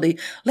and ability.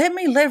 Let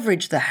me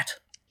leverage that.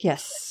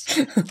 Yes.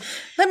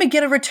 Let me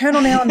get a return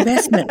on our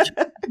investment.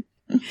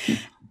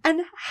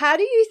 And how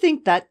do you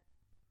think that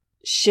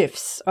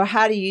shifts, or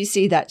how do you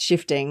see that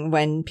shifting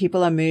when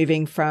people are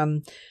moving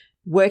from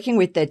working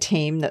with their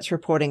team that's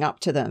reporting up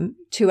to them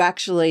to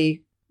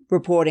actually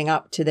reporting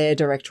up to their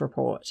direct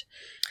report?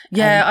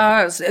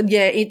 Yeah,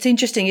 it's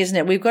interesting, isn't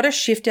it? We've got to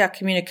shift our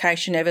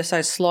communication ever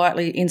so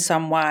slightly in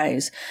some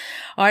ways.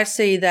 I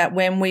see that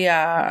when we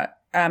are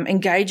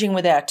engaging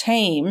with our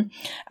team,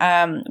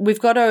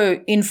 we've got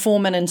to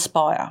inform and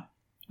inspire.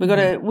 We've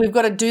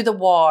got to do the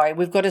why.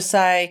 We've got to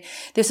say,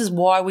 this is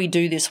why we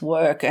do this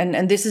work,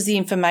 and this is the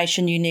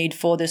information you need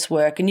for this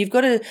work. And you've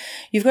got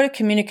to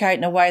communicate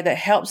in a way that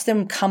helps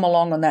them come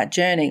along on that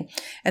journey.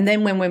 And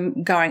then when we're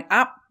going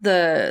up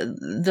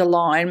the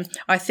line,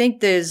 I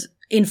think there's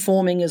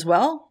informing as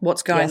well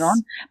what's going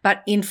on,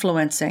 but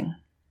influencing.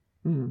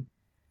 We're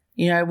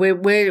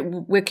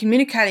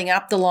communicating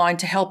up the line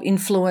to help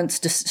influence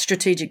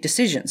strategic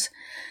decisions.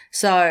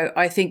 So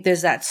I think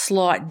there's that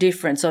slight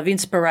difference of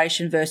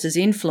inspiration versus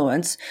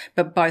influence,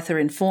 but both are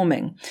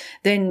informing.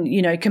 Then,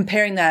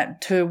 comparing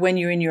that to when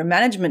you're in your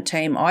management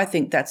team, I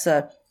think that's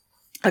a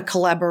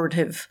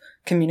collaborative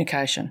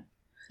communication.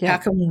 Yeah. How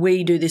can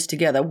we do this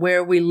together?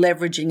 Where are we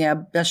leveraging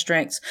our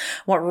strengths?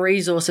 What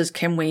resources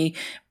can we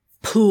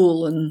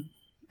pool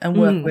and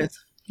work with?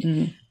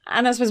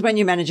 And I suppose when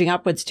you're managing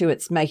upwards too,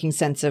 it's making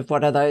sense of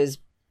what are those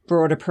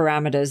broader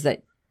parameters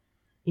that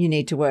you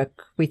need to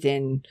work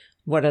within.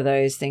 What are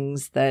those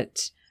things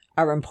that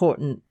are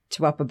important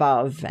to up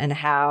above, and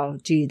how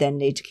do you then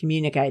need to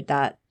communicate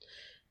that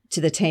to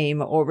the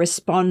team or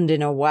respond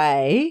in a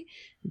way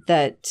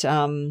that,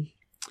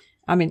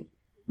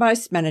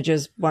 most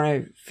managers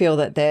want to feel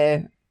that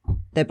their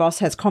boss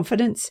has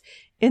confidence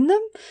in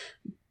them,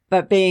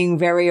 but being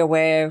very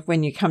aware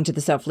when you come to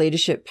the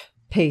self-leadership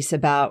piece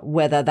about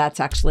whether that's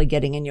actually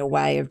getting in your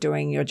way of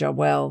doing your job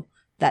well,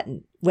 that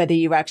whether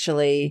you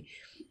actually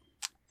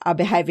are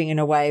behaving in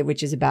a way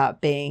which is about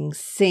being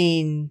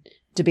seen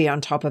to be on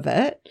top of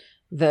it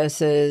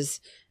versus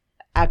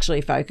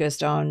actually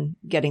focused on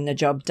getting the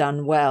job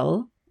done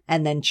well,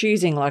 and then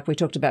choosing, like we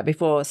talked about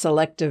before,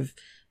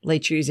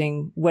 selectively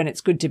choosing when it's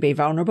good to be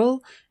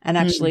vulnerable and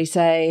actually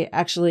say,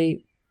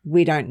 actually,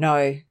 we don't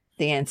know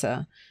the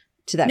answer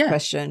to that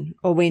question,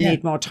 or we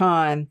need more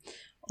time,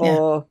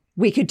 or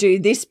we could do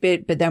this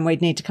bit, but then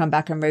we'd need to come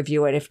back and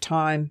review it if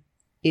time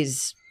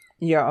is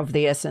of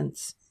the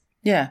essence.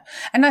 Yeah.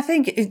 And I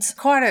think it's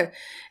quite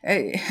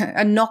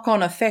a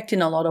knock-on effect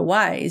in a lot of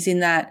ways, in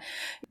that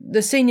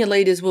the senior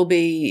leaders will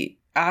be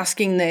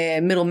asking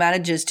their middle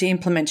managers to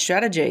implement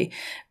strategy,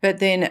 but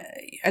then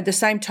at the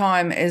same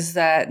time as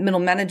that,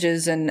 middle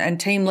managers and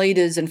team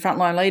leaders and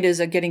frontline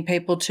leaders are getting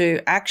people to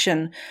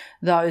action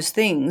those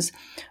things.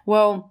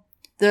 Well,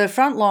 the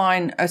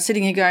frontline are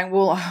sitting here going,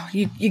 well,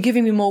 you're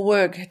giving me more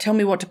work. Tell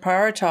me what to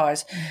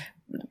prioritize.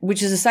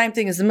 Which is the same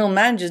thing as the middle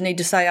managers need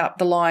to say up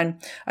the line,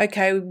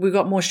 okay, we've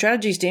got more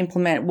strategies to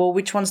implement. Well,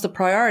 which one's the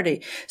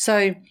priority?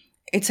 So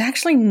it's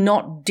actually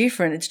not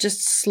different. It's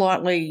just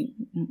slightly,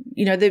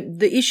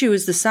 the issue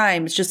is the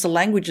same. It's just the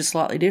language is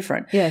slightly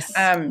different. Yes.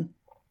 And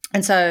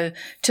so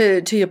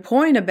to your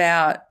point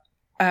about,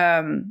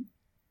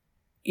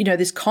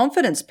 this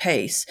confidence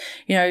piece,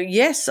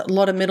 yes, a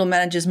lot of middle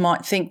managers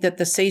might think that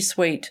the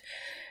C-suite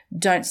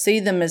don't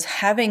see them as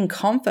having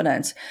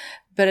confidence,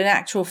 but in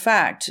actual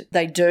fact,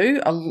 they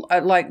do.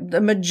 Like the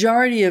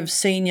majority of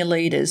senior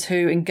leaders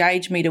who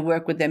engage me to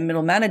work with their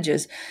middle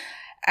managers,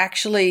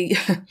 actually,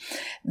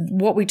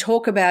 what we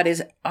talk about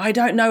is, I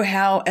don't know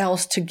how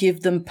else to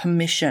give them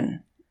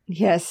permission.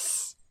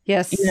 Yes.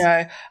 Yes. You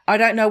know, I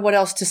don't know what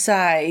else to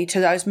say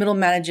to those middle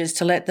managers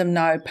to let them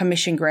know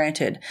permission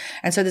granted.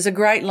 And so there's a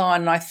great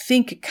line, and I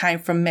think it came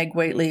from Meg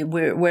Wheatley,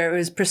 where it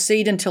was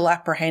proceed until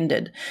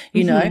apprehended,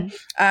 you know,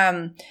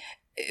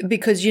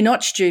 because you're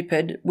not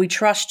stupid. We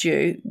trust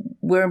you.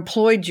 We're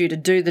employed you to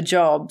do the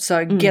job.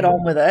 So get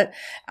on with it.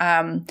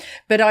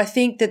 But I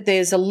think that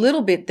there's a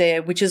little bit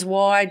there, which is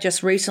why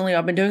just recently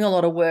I've been doing a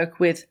lot of work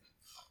with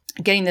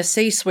getting the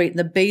C-suite and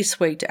the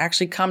B-suite to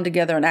actually come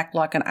together and act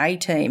like an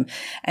A-team.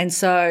 And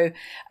so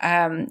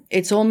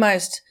it's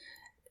almost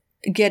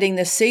getting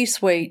the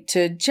C-suite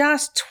to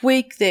just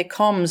tweak their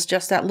comms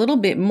just that little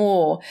bit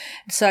more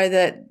so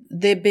that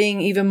they're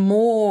being even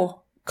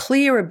more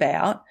clear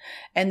about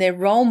and they're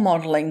role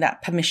modeling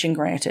that permission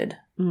granted.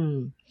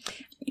 And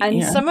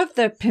some of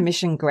the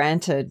permission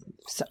granted,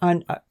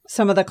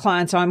 some of the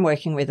clients I'm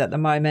working with at the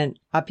moment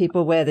are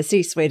people where the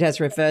C-suite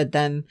has referred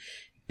them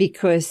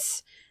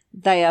because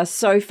they are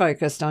so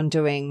focused on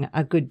doing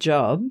a good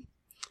job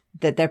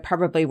that they're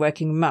probably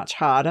working much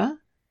harder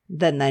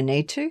than they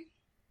need to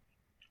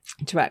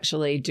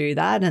actually do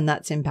that. And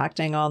that's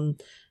impacting on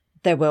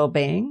their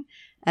well-being.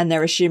 And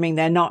they're assuming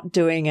they're not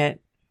doing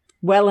it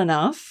well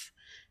enough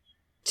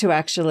to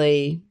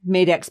actually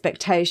meet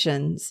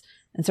expectations.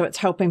 And so it's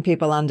helping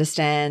people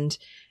understand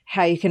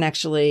how you can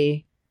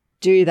actually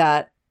do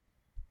that,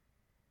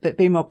 but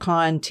be more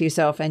kind to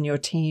yourself and your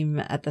team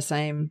at the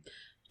same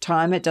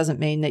time. It doesn't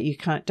mean that you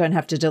don't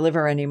have to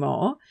deliver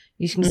anymore.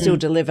 You can still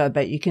deliver,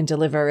 but you can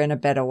deliver in a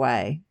better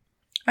way.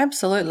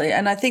 Absolutely.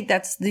 And I think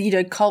that's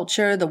the,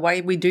 culture, the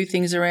way we do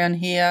things around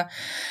here,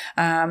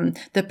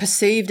 the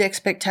perceived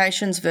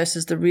expectations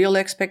versus the real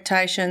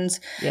expectations,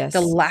 the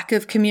lack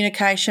of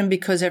communication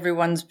because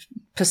everyone's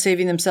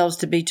perceiving themselves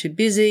to be too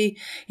busy.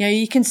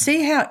 You can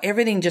see how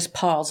everything just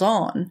piles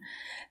on,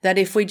 that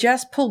if we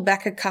just pulled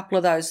back a couple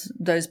of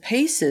those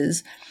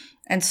pieces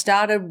and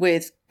started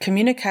with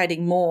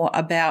communicating more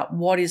about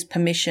what is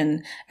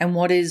permission and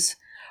what is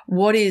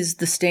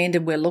the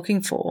standard we're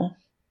looking for,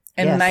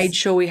 and made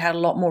sure we had a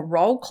lot more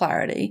role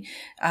clarity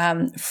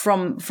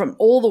from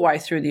all the way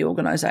through the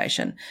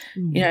organisation.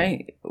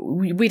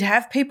 We'd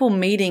have people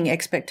meeting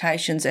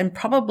expectations and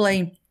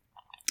probably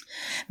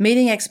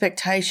meeting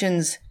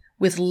expectations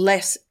with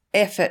less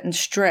effort and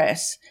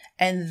stress,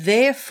 and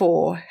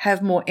therefore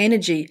have more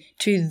energy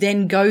to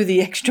then go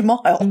the extra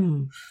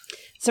mile.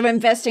 So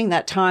investing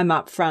that time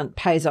up front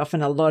pays off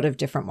in a lot of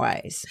different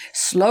ways.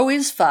 Slow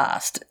is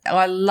fast.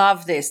 I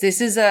love this.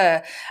 This is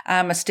a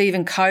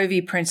Stephen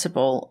Covey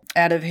principle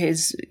out of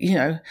his,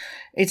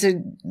 it's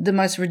the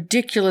most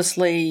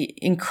ridiculously,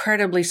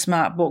 incredibly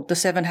smart book, The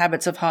 7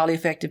 Habits of Highly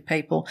Effective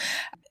People.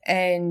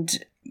 And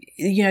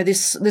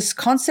this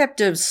concept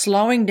of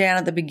slowing down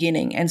at the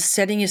beginning and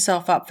setting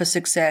yourself up for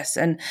success,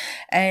 and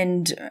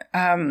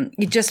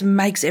it just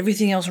makes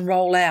everything else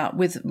roll out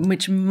with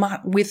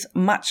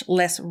much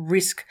less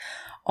risk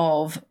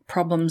of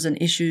problems and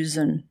issues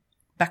and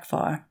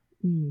backfire.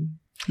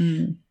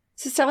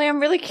 So Sally, I'm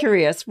really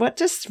curious, what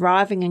does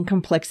thriving in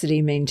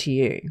complexity mean to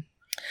you?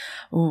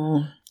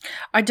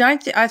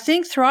 I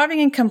think thriving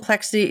in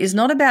complexity is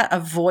not about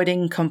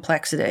avoiding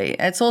complexity.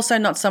 It's also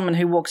not someone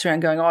who walks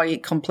around going, I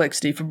eat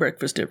complexity for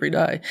breakfast every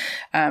day,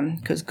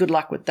 because good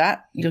luck with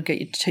that. You'll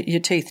get your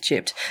teeth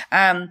chipped.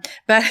 But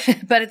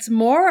it's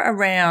more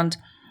around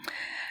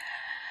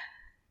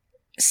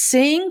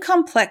seeing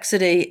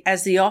complexity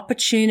as the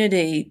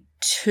opportunity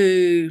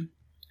to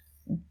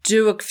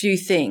do a few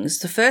things.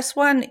 The first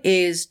one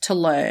is to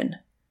learn.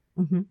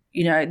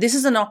 This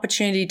is an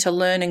opportunity to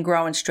learn and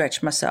grow and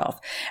stretch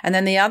myself. And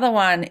then the other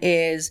one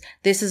is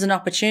this is an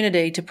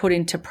opportunity to put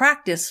into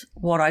practice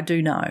what I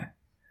do know.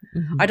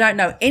 I don't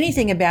know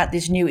anything about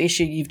this new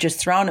issue you've just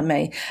thrown at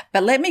me,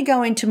 but let me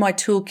go into my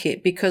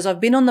toolkit because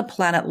I've been on the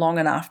planet long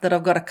enough that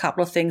I've got a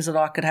couple of things that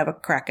I could have a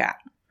crack at.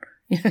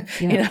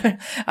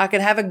 I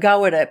can have a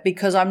go at it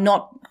because I'm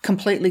not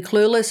completely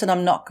clueless and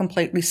I'm not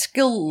completely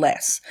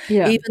skillless,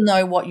 even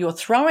though what you're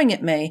throwing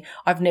at me,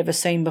 I've never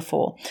seen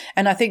before.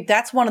 And I think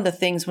that's one of the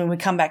things when we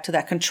come back to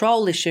that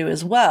control issue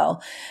as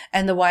well,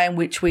 and the way in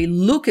which we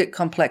look at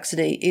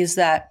complexity is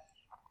that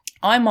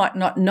I might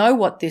not know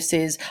what this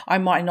is. I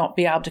might not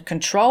be able to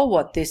control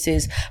what this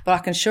is, but I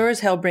can sure as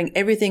hell bring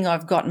everything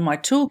I've got in my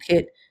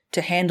toolkit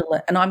to handle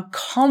it. And I'm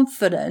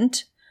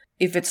confident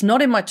if it's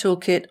not in my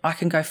toolkit, I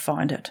can go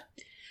find it.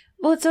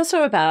 Well, it's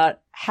also about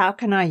how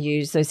can I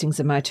use those things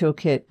in my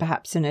toolkit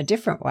perhaps in a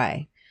different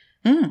way.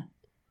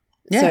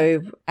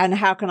 So, and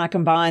how can I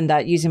combine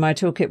that using my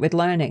toolkit with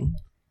learning?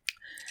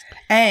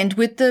 And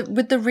with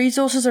the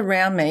resources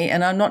around me,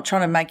 and I'm not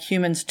trying to make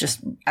humans just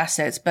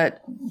assets,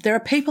 but there are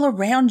people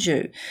around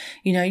you.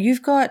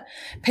 You've got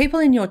people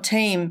in your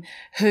team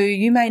who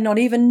you may not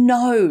even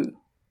know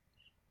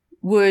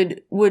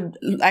would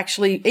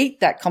actually eat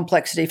that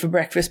complexity for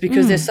breakfast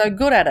because they're so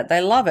good at it. They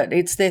love it.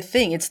 It's their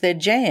thing. It's their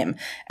jam.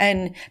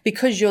 And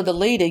because you're the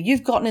leader,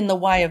 you've gotten in the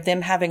way of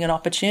them having an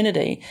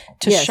opportunity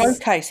to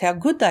showcase how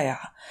good they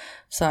are.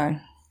 So,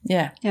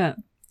 yeah.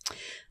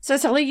 So,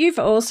 Sally, you've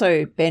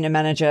also been a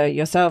manager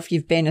yourself.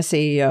 You've been a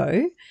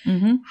CEO.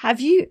 Mm-hmm.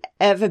 Have you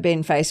ever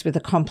been faced with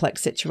a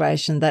complex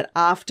situation that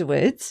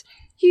afterwards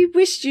you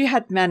wished you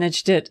had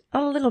managed it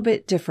a little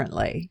bit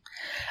differently?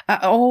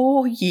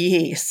 Oh,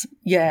 yes.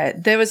 Yeah.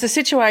 There was a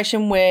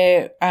situation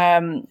where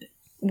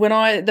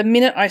the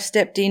minute I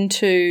stepped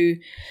into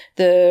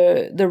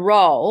the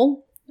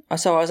role,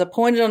 so I was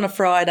appointed on a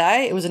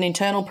Friday. It was an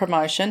internal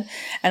promotion.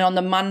 And on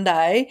the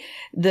Monday,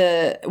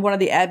 one of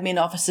the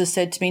admin officers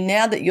said to me,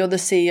 "Now that you're the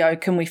CEO,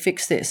 can we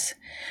fix this?"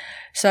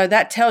 So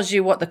that tells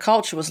you what the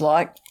culture was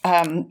like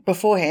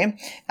beforehand.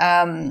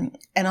 And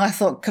I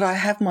thought, could I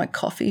have my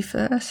coffee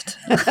first?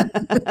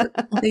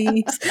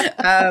 Please.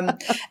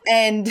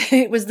 And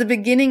it was the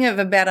beginning of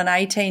about an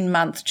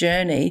 18-month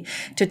journey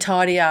to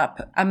tidy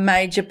up a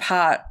major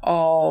part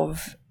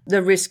of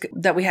the risk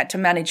that we had to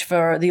manage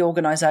for the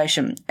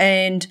organisation.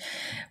 And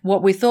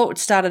what we thought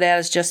started out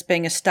as just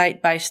being a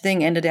state-based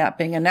thing ended up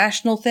being a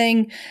national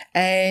thing,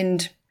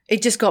 and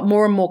it just got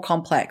more and more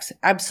complex,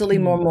 absolutely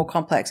more and more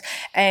complex.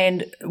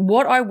 And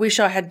what I wish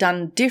I had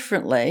done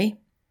differently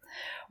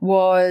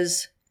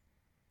was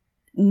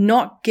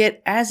not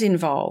get as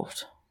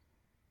involved.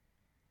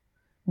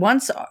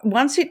 Once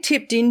it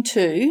tipped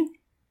into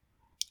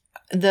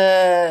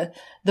the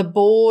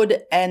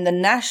board and the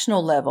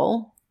national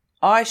level,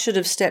 I should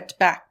have stepped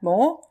back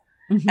more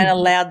and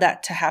allowed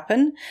that to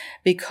happen,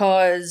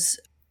 because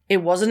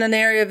it wasn't an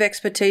area of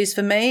expertise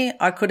for me.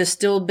 I could have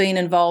still been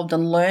involved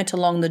and learnt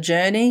along the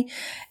journey.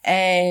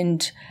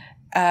 And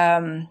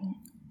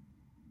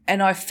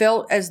I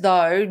felt as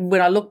though,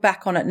 when I look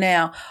back on it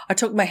now, I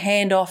took my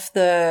hand off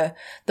the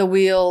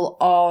wheel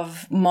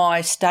of my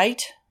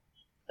state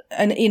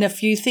and in a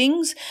few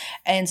things.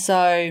 And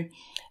so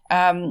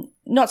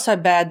not so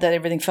bad that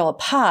everything fell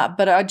apart,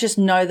 but I just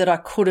know that I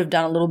could have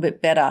done a little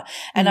bit better.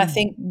 And I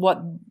think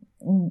what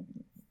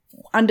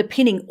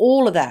underpinning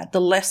all of that,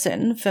 the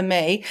lesson for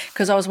me,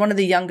 because I was one of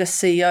the youngest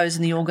CEOs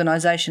in the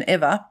organisation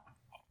ever,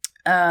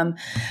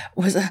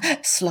 was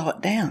slow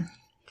it down.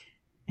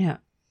 Yeah.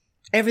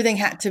 Everything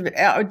had to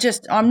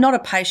I'm not a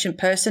patient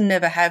person,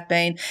 never have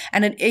been,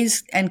 and it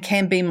is and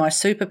can be my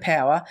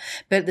superpower,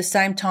 but at the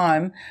same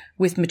time,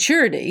 with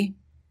maturity,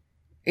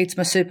 it's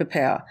my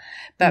superpower.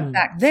 But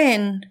back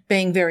then,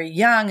 being very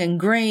young and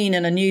green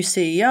and a new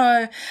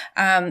CEO,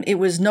 it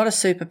was not a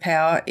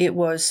superpower. It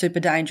was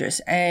super dangerous.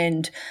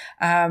 And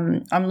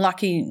I'm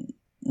lucky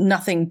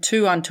nothing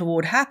too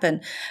untoward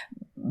happened.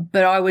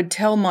 But I would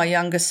tell my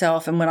younger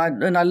self, and when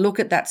I look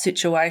at that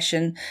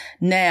situation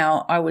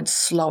now, I would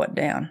slow it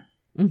down.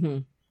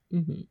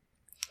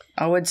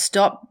 I would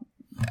stop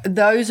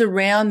those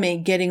around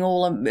me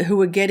who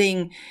were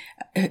getting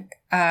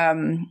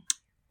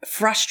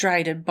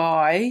frustrated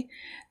by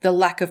the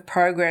lack of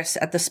progress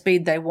at the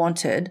speed they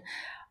wanted.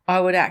 I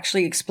would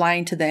actually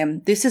explain to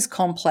them, this is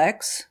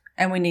complex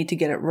and we need to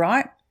get it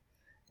right.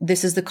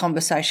 This is the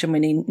conversation we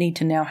need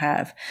to now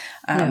have.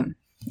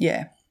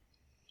 Yeah.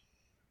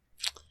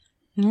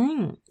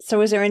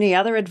 So is there any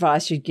other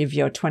advice you'd give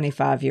your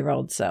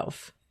 25-year-old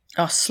self?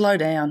 Oh, slow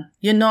down.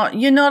 You're not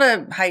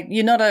a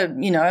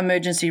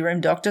emergency room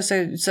doctor,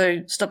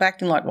 so stop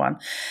acting like one.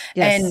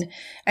 Yes.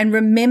 And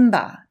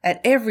remember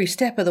at every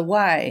step of the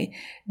way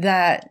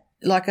that,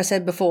 like I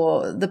said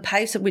before, the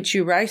pace at which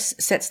you race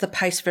sets the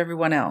pace for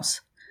everyone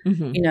else.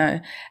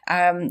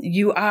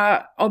 You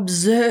are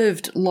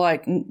observed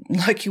like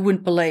you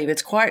wouldn't believe.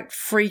 It's quite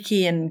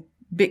freaky and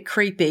a bit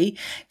creepy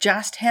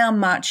just how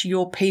much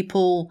your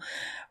people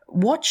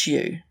watch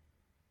you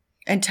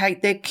and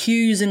take their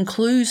cues and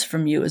clues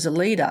from you as a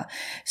leader.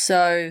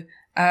 So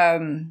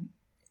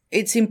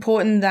it's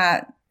important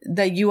that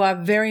you are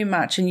very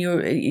much, and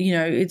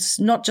it's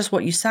not just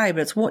what you say,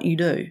 but it's what you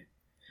do.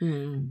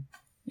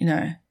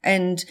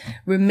 And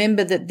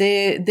remember that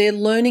they're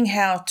learning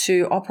how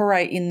to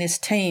operate in this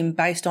team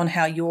based on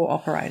how you're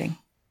operating.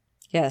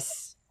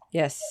 Yes.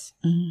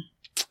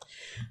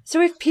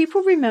 So if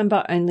people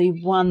remember only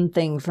one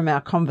thing from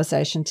our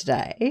conversation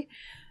today,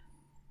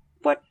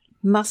 what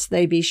must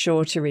they be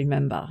sure to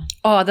remember?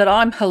 Oh, that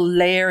I'm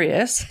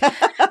hilarious.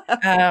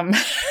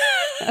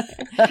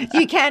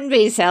 You can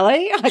be,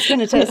 Sally. I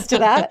can attest to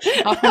that.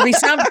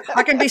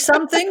 I can be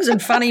some things,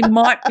 and funny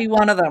might be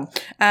one of them.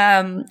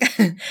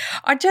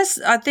 I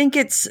think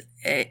it's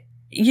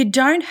you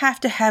don't have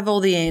to have all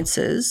the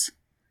answers,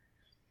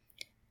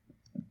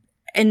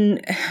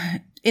 and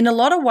in a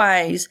lot of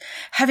ways,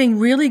 having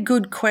really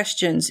good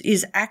questions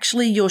is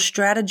actually your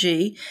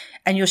strategy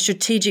and your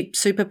strategic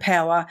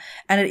superpower,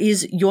 and it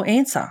is your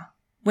answer.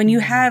 When you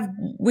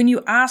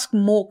ask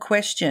more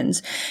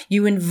questions,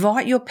 you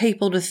invite your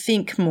people to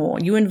think more.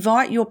 You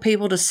invite your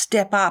people to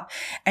step up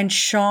and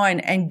shine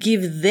and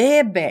give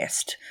their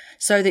best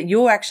so that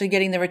you're actually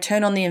getting the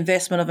return on the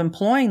investment of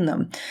employing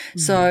them.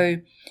 So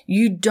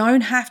you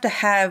don't have to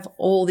have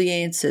all the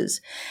answers.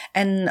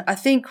 And I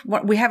think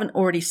we haven't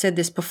already said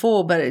this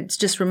before, but it's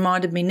just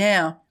reminded me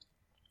now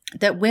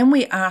that when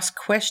we ask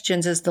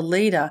questions as the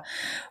leader,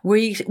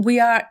 we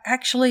are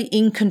actually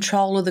in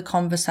control of the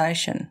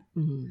conversation.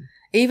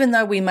 Even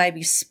though we may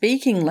be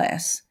speaking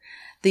less,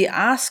 the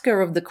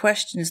asker of the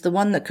question is the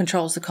one that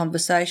controls the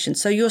conversation.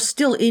 So you're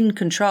still in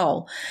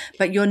control,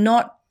 but you're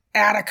not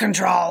out of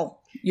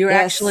control. You're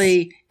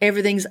actually,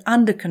 everything's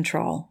under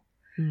control.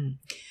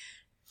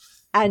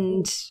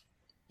 And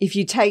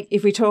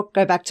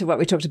go back to what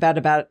we talked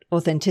about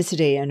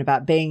authenticity and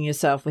about being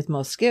yourself with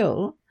more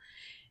skill,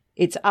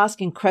 it's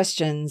asking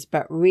questions,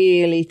 but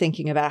really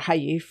thinking about how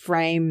you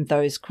frame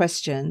those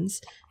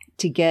questions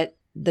to get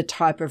the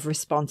type of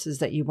responses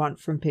that you want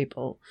from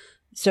people.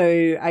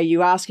 So are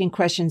you asking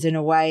questions in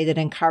a way that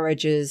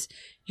encourages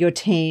your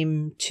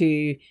team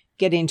to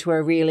get into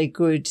a really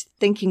good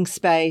thinking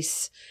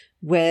space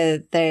where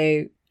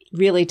they're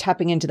really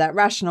tapping into that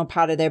rational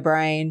part of their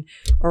brain?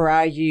 Or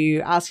are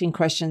you asking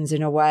questions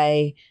in a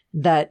way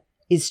that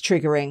is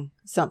triggering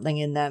something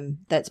in them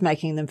that's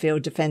making them feel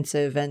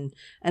defensive and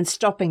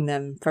stopping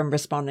them from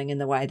responding in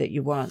the way that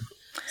you want?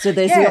 So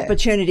there's the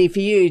opportunity for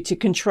you to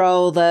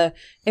control the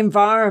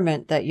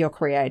environment that you're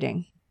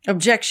creating.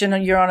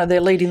 Objection, Your Honour,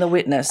 they're leading the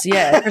witness.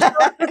 Yeah,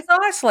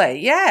 precisely.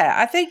 Yeah,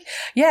 I think,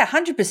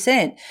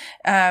 100%.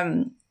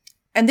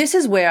 And this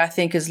is where I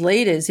think as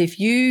leaders, if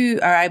you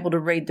are able to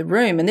read the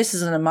room, and this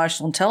is an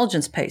emotional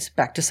intelligence piece,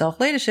 back to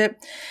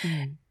self-leadership,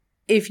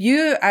 if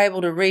you're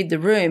able to read the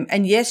room,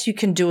 and yes, you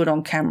can do it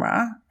on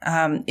camera,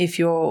 if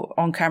you're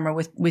on camera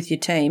with your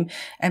team,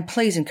 and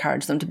please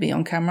encourage them to be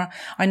on camera.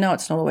 I know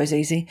it's not always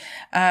easy.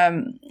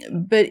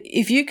 But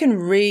if you can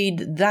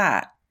read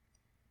that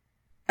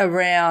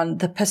around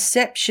the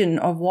perception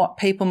of what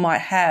people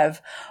might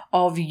have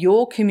of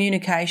your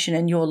communication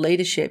and your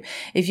leadership,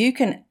 if you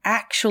can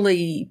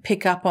actually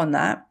pick up on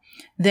that,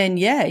 then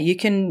you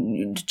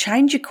can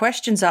change your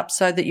questions up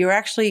so that you're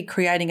actually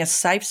creating a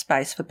safe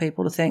space for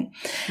people to think.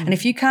 And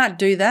if you can't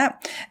do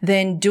that,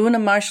 then do an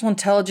emotional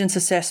intelligence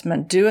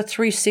assessment, do a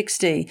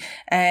 360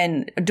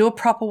 and do a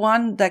proper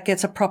one that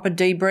gets a proper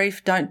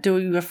debrief. Don't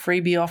do a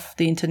freebie off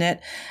the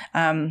internet,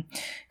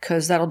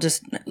 because that'll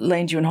just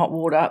land you in hot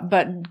water,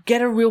 but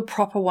get a real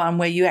proper one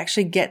where you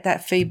actually get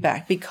that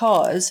feedback,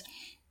 because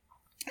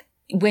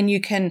when you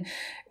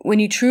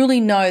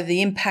truly know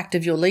the impact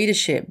of your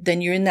leadership,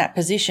 then you're in that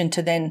position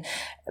to then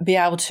be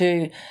able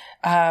to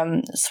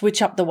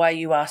switch up the way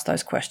you ask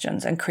those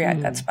questions and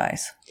create that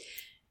space.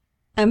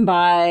 And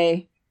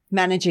by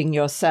managing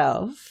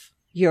yourself,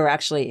 you're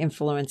actually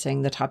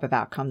influencing the type of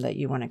outcome that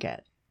you want to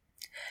get.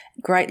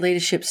 Great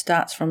leadership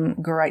starts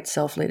from great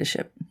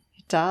self-leadership.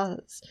 It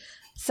does.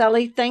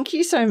 Sally, thank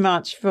you so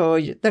much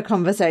for the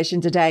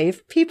conversation today.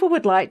 If people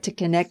would like to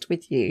connect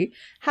with you,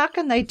 how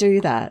can they do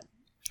that?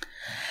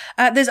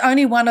 There's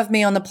only one of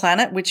me on the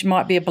planet, which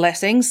might be a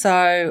blessing.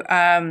 So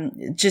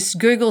just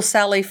Google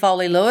Sally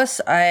Foley-Lewis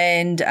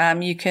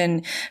and you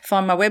can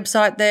find my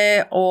website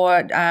there,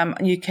 or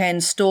you can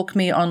stalk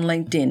me on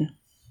LinkedIn.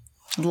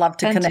 I'd love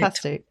to connect.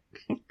 Fantastic.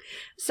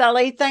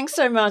 Sally, thanks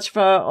so much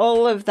for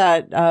all of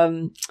that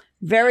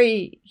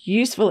very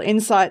useful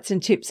insights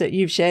and tips that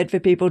you've shared for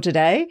people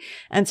today.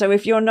 And so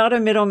if you're not a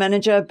middle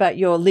manager, but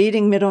you're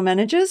leading middle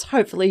managers,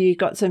 hopefully you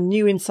got some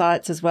new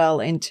insights as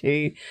well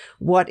into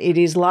what it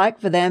is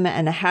like for them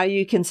and how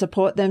you can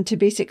support them to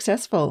be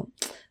successful.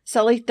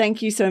 Sally,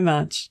 thank you so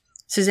much.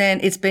 Suzanne,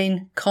 it's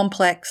been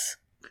complex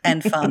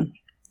and fun.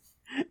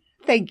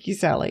 Thank you,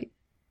 Sally.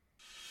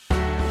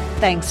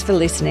 Thanks for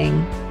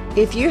listening.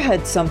 If you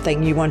heard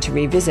something you want to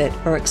revisit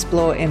or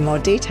explore in more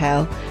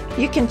detail,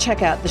 you can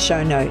check out the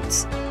show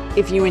notes.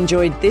 If you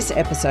enjoyed this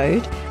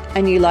episode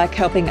and you like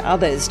helping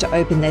others to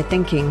open their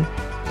thinking,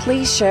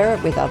 please share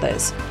it with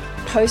others,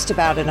 post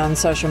about it on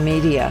social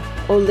media,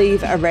 or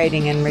leave a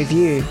rating and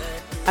review.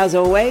 As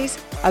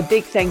always, a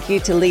big thank you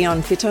to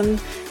Leon Fitton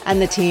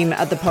and the team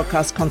at the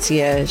Podcast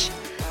Concierge.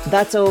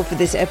 That's all for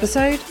this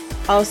episode.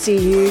 I'll see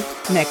you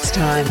next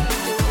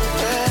time.